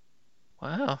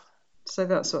 Wow. So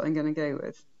that's what I'm going to go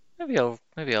with.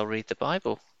 Maybe I'll read the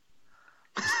Bible.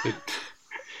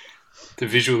 The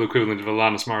visual equivalent of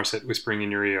Alanis Morissette whispering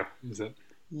in your ear, is that?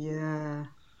 Yeah.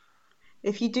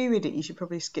 If you do read it, you should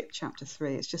probably skip chapter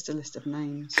 3. It's just a list of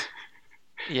names.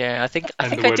 Yeah, I think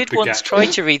I did once try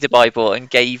to read the Bible and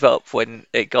gave up when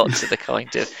it got to the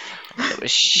kind of there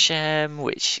was Shem,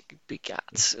 which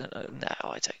begat. No,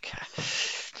 I don't care.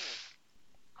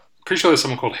 Pretty sure there's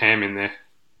someone called Ham in there.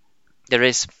 There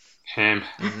is. Ham.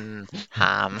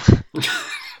 Ham.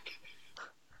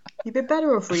 You'd be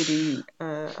better off reading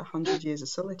 100 Years of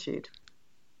Solitude.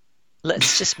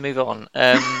 Let's just move on.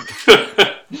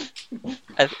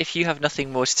 If you have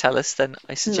nothing more to tell us, then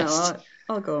I suggest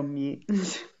I'll go on mute.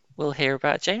 we'll hear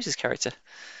about James's character.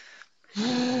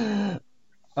 I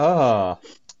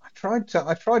tried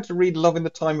to read Love in the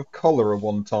Time of Cholera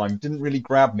one time. Didn't really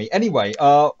grab me. Anyway,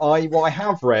 what I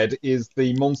have read is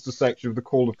the monster section of the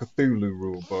Call of Cthulhu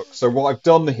rulebook. So what I've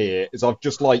done here is I've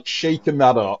just like shaken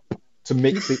that up to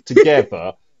mix it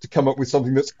together to come up with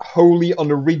something that's wholly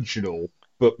unoriginal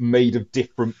but made of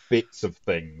different bits of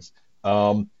things.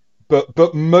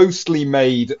 But mostly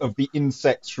made of the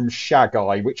insects from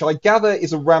Shagai, which I gather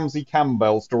is a Ramsey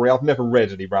Campbell story. I've never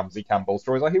read any Ramsey Campbell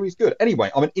stories. I hear he's good.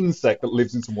 Anyway, I'm an insect that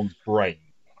lives in someone's brain.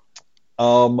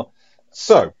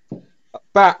 So,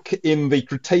 back in the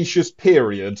Cretaceous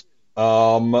period,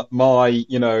 my,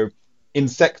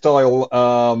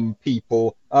 insectile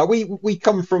people, we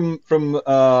come from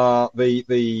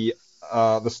the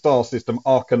star system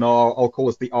Arcanar. I'll call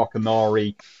us the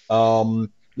Arcanari.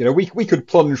 We could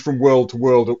plunge from world to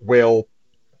world at will,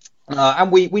 and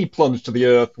we plunged to the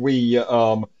Earth. We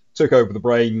took over the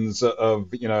brains of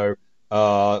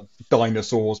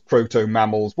dinosaurs,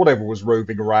 proto-mammals, whatever was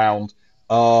roving around.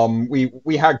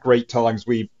 We had great times.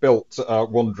 We built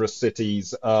wondrous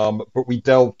cities, but we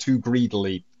delved too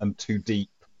greedily and too deep.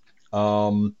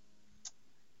 So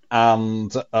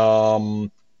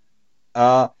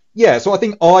I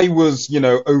think I was,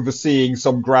 overseeing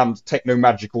some grand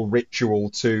techno-magical ritual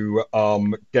to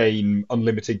gain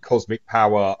unlimited cosmic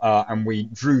power, and we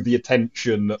drew the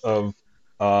attention of,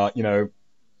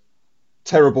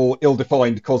 terrible,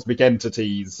 ill-defined cosmic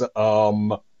entities,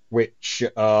 which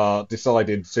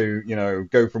decided to,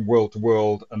 go from world to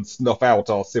world and snuff out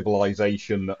our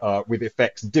civilization with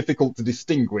effects difficult to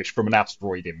distinguish from an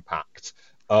asteroid impact.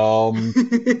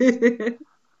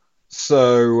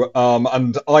 So,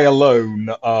 and I alone,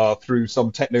 through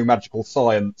some techno-magical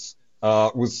science,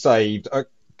 was saved.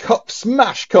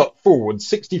 Smash cut forward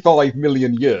 65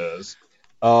 million years,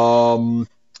 and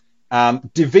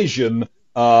Division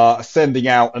sending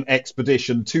out an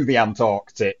expedition to the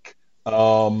Antarctic,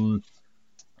 to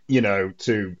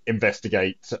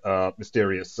investigate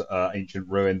mysterious ancient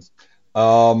ruins.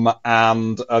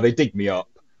 And they dig me up.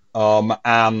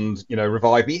 And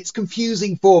revive me. It's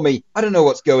confusing for me. I don't know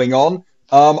what's going on.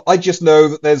 I just know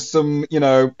that there's some,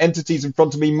 entities in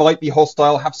front of me might be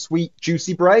hostile, have sweet,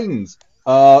 juicy brains.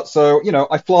 So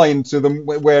I fly into them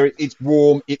where it's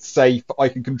warm, it's safe, I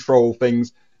can control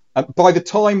things. And by the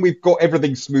time we've got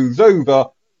everything smoothed over,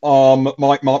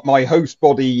 my host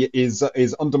body is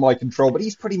under my control, but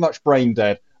he's pretty much brain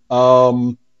dead.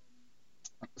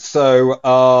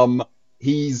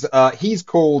 He's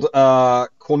called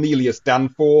Cornelius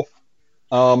Danforth.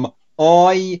 Now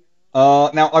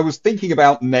I was thinking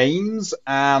about names,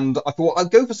 and I thought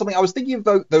I'd go for something. I was thinking of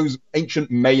those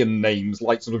ancient Mayan names,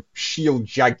 like sort of Shield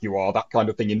Jaguar, that kind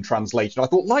of thing in translation. I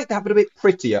thought like that, but a bit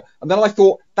prettier. And then I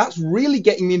thought that's really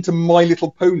getting me into My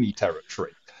Little Pony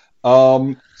territory.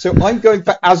 So I'm going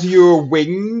for Azure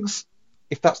Wings,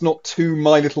 if that's not too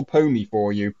My Little Pony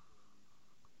for you.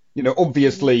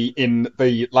 Obviously in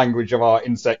the language of our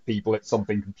insect people, it's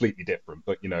something completely different,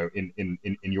 but, in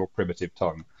your primitive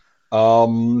tongue.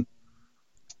 So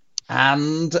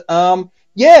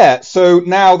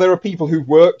now there are people who've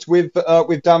worked with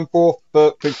Danforth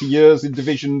for 50 years in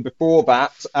Division before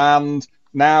that, and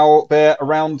now they're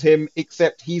around him,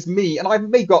 except he's me, and I've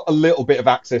maybe got a little bit of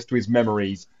access to his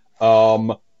memories,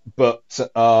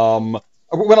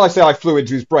 when I say I flew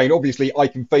into his brain, obviously I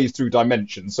can phase through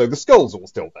dimensions, so the skull's all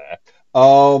still there.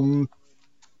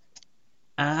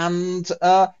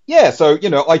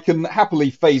 I can happily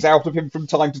phase out of him from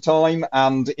time to time,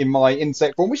 and in my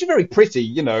insect form, which is very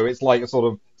pretty, it's like a sort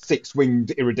of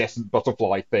six-winged iridescent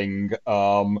butterfly thing, with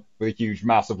a huge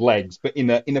mass of legs, but in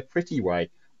a pretty way.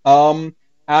 In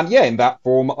that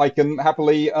form, I can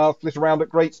happily flit around at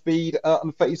great speed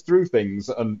and phase through things,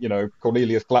 and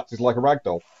Cornelius collapses like a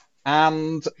ragdoll.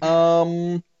 And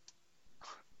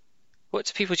what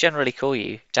do people generally call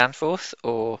you? Danforth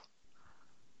or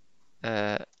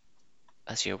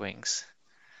Azure Wings?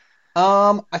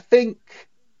 I think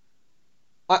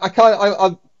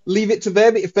I'll leave it to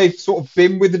them. If they've sort of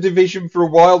been with the Division for a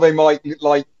while, they might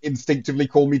like instinctively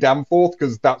call me Danforth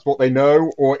because that's what they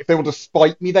know. Or if they want to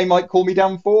spite me, they might call me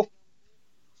Danforth.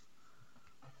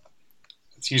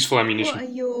 It's useful ammunition. What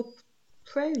are your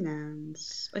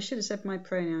pronouns? I should have said my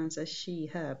pronouns are she,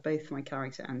 her, both for my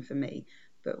character and for me.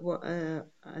 But what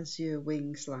Azure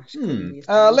Wing / Cornelius?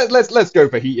 Let's go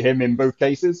for he, him in both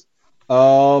cases.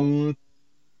 So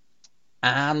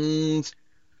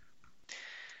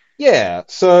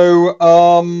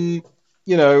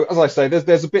as I say,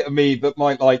 there's a bit of me that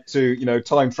might like to,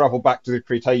 time travel back to the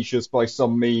Cretaceous by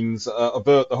some means,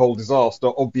 avert the whole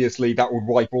disaster. Obviously, that would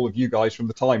wipe all of you guys from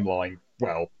the timeline.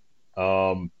 Well,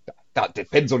 that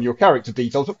depends on your character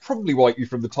details, but probably wipe you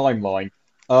from the timeline.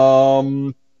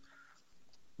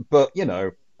 But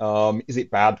is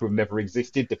it bad to have never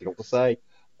existed? Difficult to say.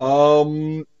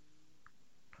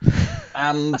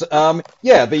 And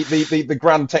yeah, the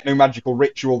grand techno magical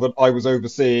ritual that I was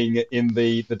overseeing in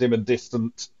the dim and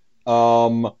distant.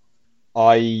 There's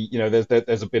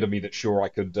a bit of me that's sure I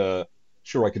could do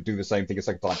the same thing a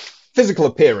second time. Physical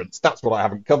appearance, that's what I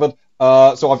haven't covered.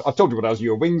 So I've told you what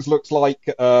Azure Wings looks like.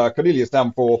 Cornelius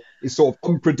Danforth is sort of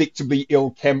unpredictably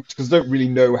ill-kempt because I don't really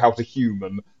know how to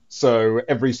human. So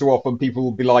every so often people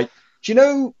will be like, do you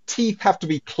know teeth have to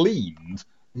be cleaned?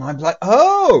 And I'm like,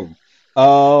 oh!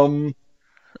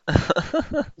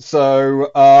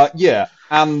 So yeah,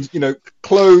 and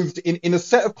clothed in a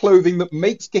set of clothing that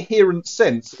makes coherent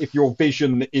sense if your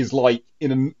vision is like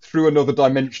through another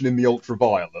dimension in the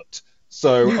ultraviolet.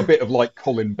 So a bit of like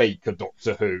Colin Baker,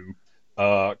 Doctor Who,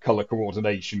 color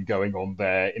coordination going on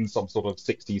there in some sort of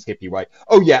 60s hippie way.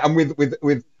 Oh yeah, and with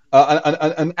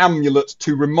an amulet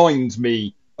to remind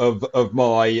me of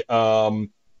my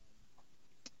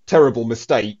terrible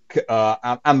mistake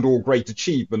and or great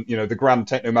achievement, the grand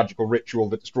techno-magical ritual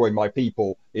that destroyed my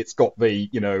people. It's got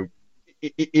the,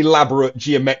 elaborate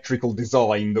geometrical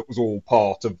design that was all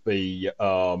part of the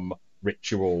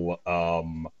ritual,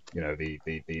 the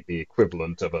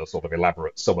equivalent of a sort of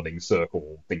elaborate summoning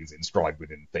circle, things inscribed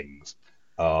within things.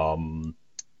 Yeah,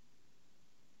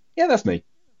 that's me.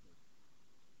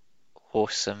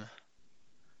 Awesome.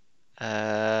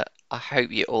 I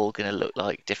hope you're all going to look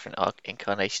like different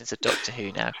incarnations of Doctor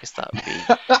Who now, because that would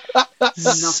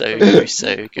be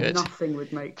so good. Nothing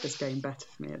would make this game better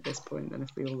for me at this point than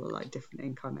if we all look like different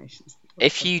incarnations.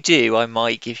 If you do, I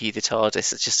might give you the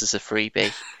TARDIS just as a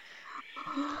freebie.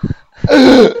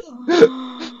 I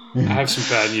have some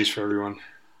bad news for everyone.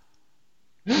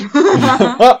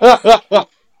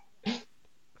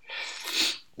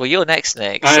 Well, you're next,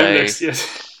 Nick. I am next,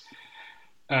 yes.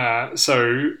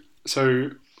 So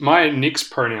my Nick's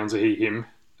pronouns are he, him.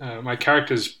 My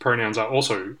character's pronouns are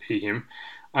also he, him.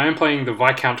 I am playing the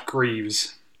Viscount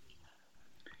Greaves.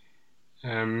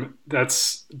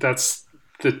 That's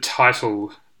the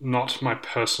title, not my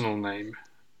personal name.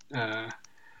 I'm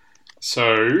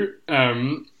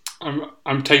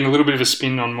taking a little bit of a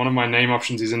spin on one of my name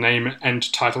options is a name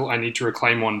and title I need to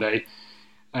reclaim one day.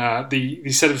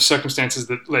 The set of circumstances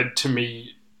that led to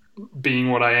me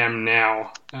being what I am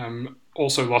now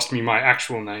also lost me my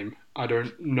actual name. I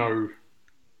don't know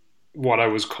what I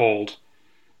was called.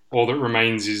 All that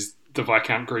remains is the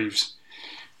Viscount Greaves.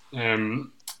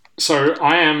 So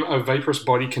I am a vaporous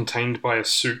body contained by a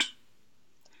suit.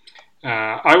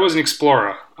 I was an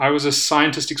explorer. I was a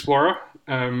scientist explorer,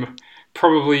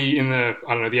 probably in the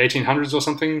 1800s or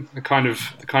something. The kind of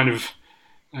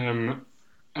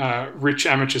rich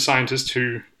amateur scientist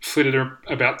who flitted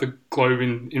about the globe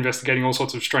investigating all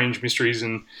sorts of strange mysteries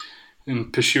and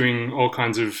pursuing all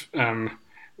kinds of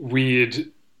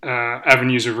weird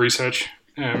avenues of research.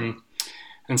 And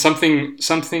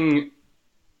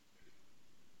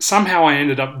somehow I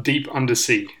ended up deep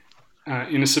undersea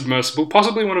in a submersible,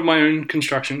 possibly one of my own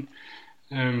construction,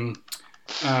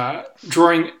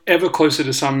 drawing ever closer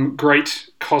to some great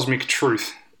cosmic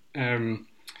truth.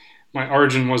 My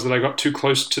origin was that I got too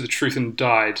close to the truth and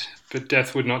died, but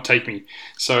death would not take me.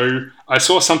 So I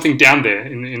saw something down there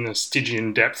in the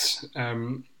Stygian depths,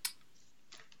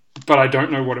 but I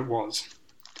don't know what it was.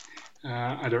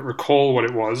 I don't recall what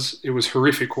it was. It was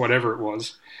horrific, whatever it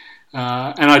was.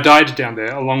 And I died down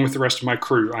there along with the rest of my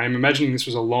crew. I am imagining this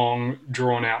was a long,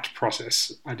 drawn-out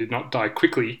process. I did not die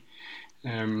quickly.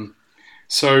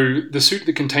 So the suit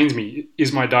that contains me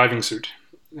is my diving suit.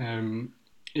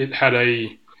 It had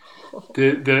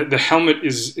the helmet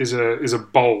is a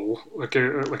bowl, like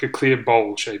a clear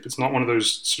bowl shape. It's not one of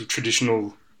those sort of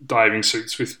traditional diving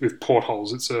suits with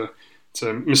portholes. It's a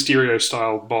Mysterio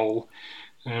style bowl,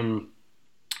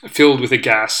 filled with a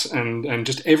gas, and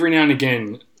just every now and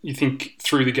again you think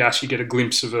through the gas you get a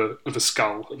glimpse of a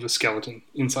skull, of a skeleton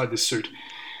inside this suit.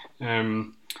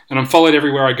 And I'm followed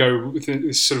everywhere I go with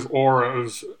this sort of aura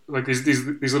of like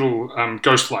these little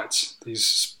ghost lights,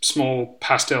 these small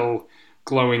pastel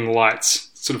glowing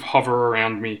lights sort of hover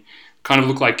around me, kind of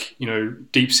look like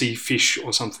deep sea fish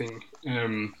or something,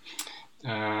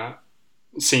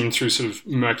 seen through sort of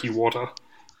murky water.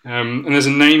 And there's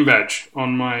a name badge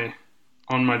on my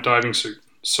diving suit,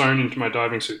 sewn into my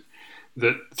diving suit,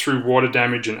 that through water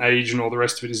damage and age and all the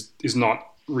rest of it is not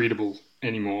readable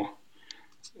anymore.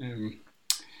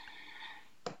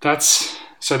 That's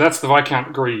the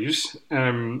Viscount Greaves.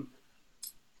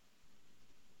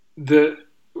 The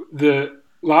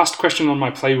last question on my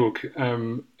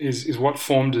playbook is what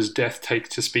form does death take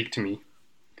to speak to me?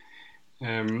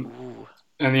 And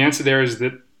the answer there is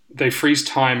that they freeze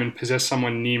time and possess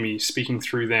someone near me, speaking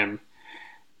through them.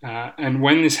 And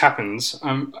when this happens,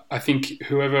 I think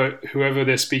whoever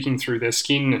they're speaking through, their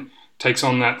skin takes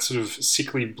on that sort of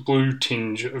sickly blue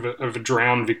tinge of a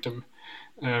drowned victim,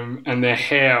 and their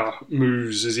hair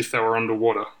moves as if they were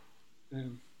underwater.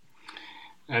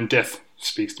 And death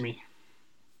speaks to me.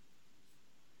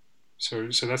 So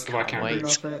that's the Viscount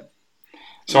Greaves.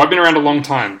 So I've been around a long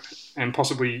time, and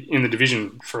possibly in the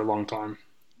division for a long time.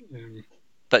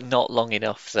 But not long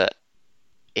enough that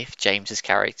if James's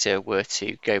character were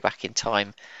to go back in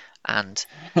time and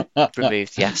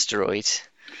remove the asteroid,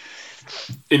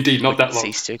 indeed, not that long,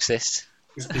 cease to exist.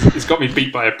 It's got me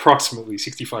beat by approximately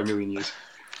 65 million years.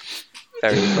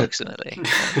 Very approximately.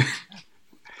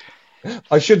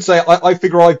 I should say, I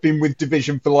figure I've been with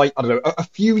Division for like, I don't know, a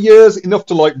few years, enough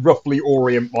to like roughly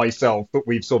orient myself that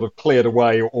we've sort of cleared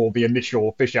away all the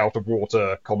initial fish out of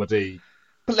water comedy,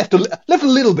 but left a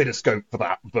little bit of scope for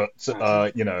that. But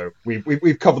you know,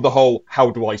 we've covered the whole "how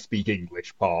do I speak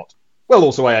English" part. Well,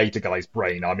 also I ate a guy's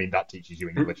brain. I mean, that teaches you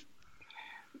English.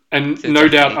 And no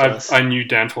doubt, I knew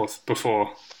Danforth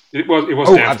before. It was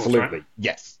oh, Danforth, absolutely, right?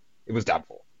 Yes, it was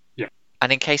Danforth. Yeah.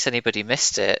 And in case anybody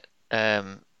missed it,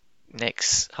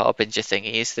 Nick's harbinger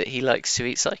thingy is that he likes to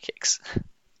eat psychics.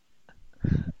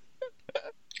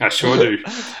 I sure do,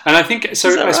 and I think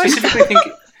so. I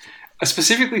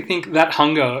specifically think that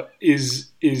hunger is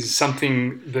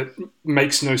something that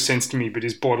makes no sense to me, but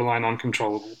is borderline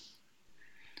uncontrollable.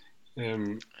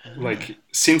 Like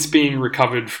since being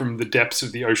recovered from the depths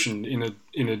of the ocean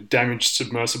in a damaged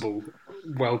submersible,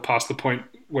 well past the point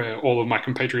where all of my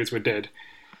compatriots were dead,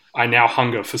 I now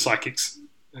hunger for psychics.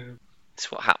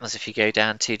 It's what happens if you go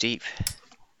down too deep.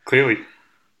 Clearly.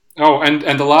 Oh,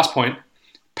 and the last point,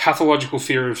 pathological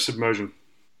fear of submersion.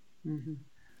 Mm-hmm.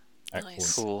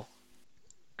 Nice. Cool.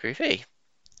 Groovy.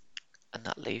 And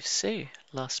that leaves Sue,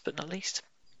 last but not least.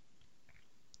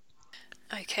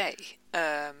 Okay.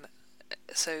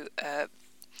 So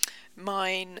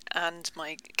mine and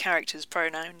my character's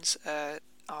pronouns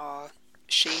are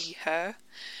she, her.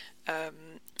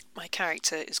 My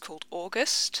character is called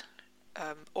August.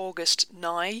 August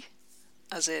Nye,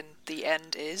 as in the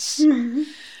end is.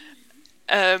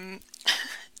 A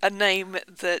name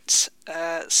that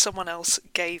someone else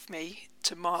gave me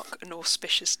to mark an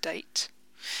auspicious date.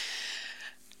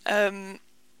 I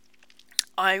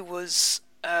was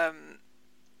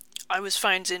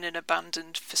found in an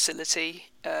abandoned facility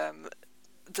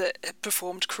that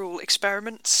performed cruel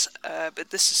experiments, but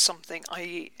this is something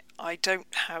I don't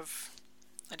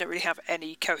really have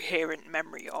any coherent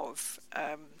memory of.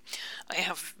 I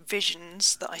have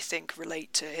visions that I think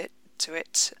relate to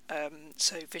it.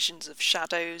 So visions of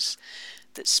shadows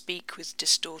that speak with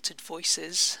distorted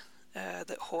voices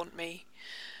that haunt me.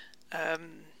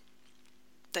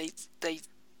 The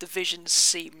visions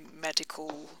seem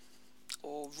medical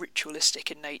or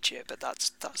ritualistic in nature, but that's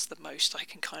the most I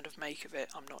can kind of make of it.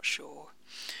 I'm not sure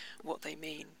what they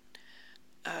mean.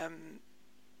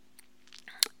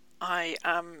 I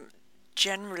am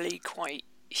generally quite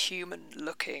human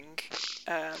looking,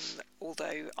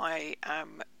 although I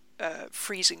am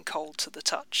freezing cold to the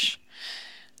touch.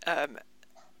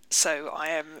 So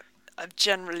I've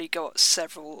generally got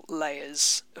several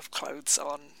layers of clothes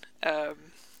on.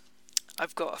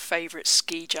 I've got a favourite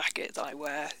ski jacket that I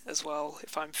wear as well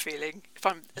if I'm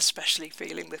especially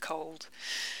feeling the cold.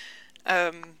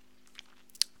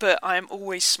 But I'm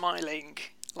always smiling,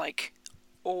 like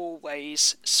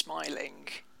always smiling,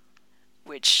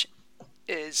 which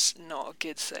is not a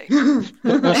good thing.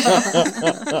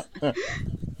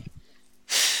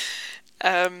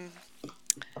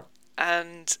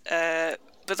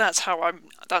 But that's how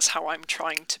I'm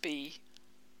trying to be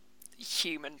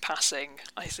human passing,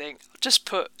 I think. Just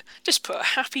put a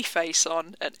happy face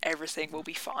on and everything will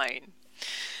be fine.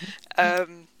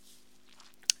 I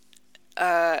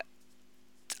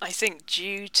think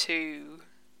due to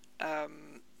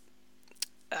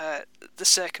the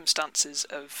circumstances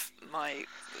of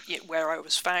where I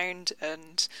was found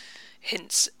and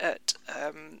hints at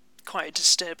quite a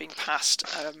disturbing past,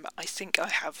 I think I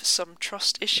have some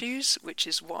trust issues, which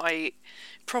is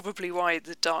probably why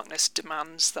the darkness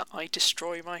demands that I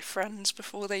destroy my friends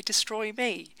before they destroy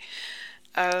me.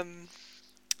 And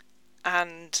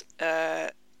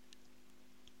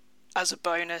as a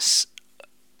bonus,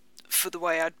 for the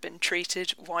way I'd been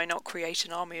treated, why not create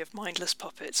an army of mindless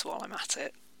puppets while I'm at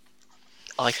it?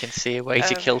 I can see a way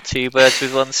to kill two birds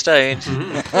with one stone.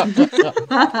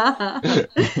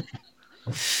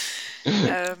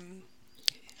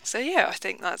 So yeah, I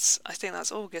think that's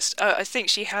August. I think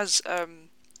she has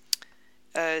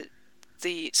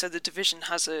the division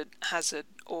has an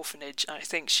orphanage, and I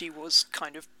think she was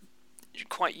kind of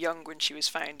quite young when she was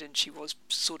found, and she was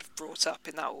sort of brought up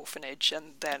in that orphanage,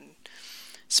 and then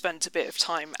spent a bit of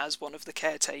time as one of the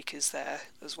caretakers there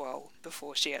as well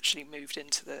before she actually moved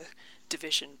into the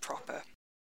division proper.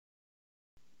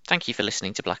 Thank you for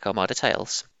listening to Black Armada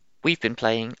Tales. We've been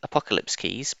playing Apocalypse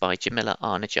Keys by Jamila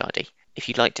Arnajadi. If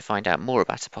you'd like to find out more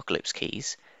about Apocalypse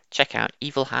Keys, check out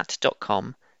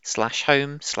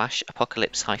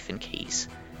evilhat.com/home/apocalypse-keys,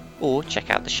 or check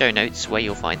out the show notes where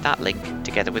you'll find that link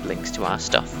together with links to our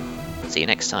stuff. See you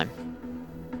next time.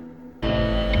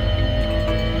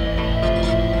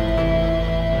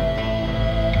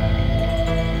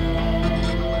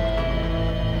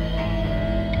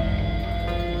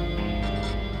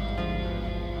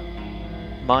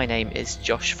 My name is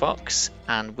Josh Fox,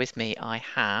 and with me I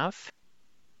have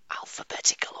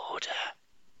alphabetical order.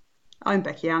 I'm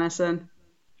Becky Annison.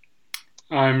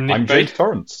 I'm Nick I'm Bate. James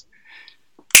Torrance.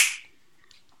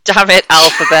 Damn it,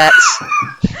 alphabets!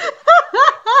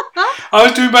 I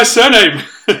was doing my surname.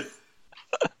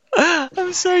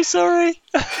 I'm so sorry.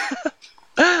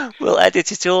 We'll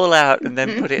edit it all out and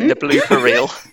then put it in the blooper reel.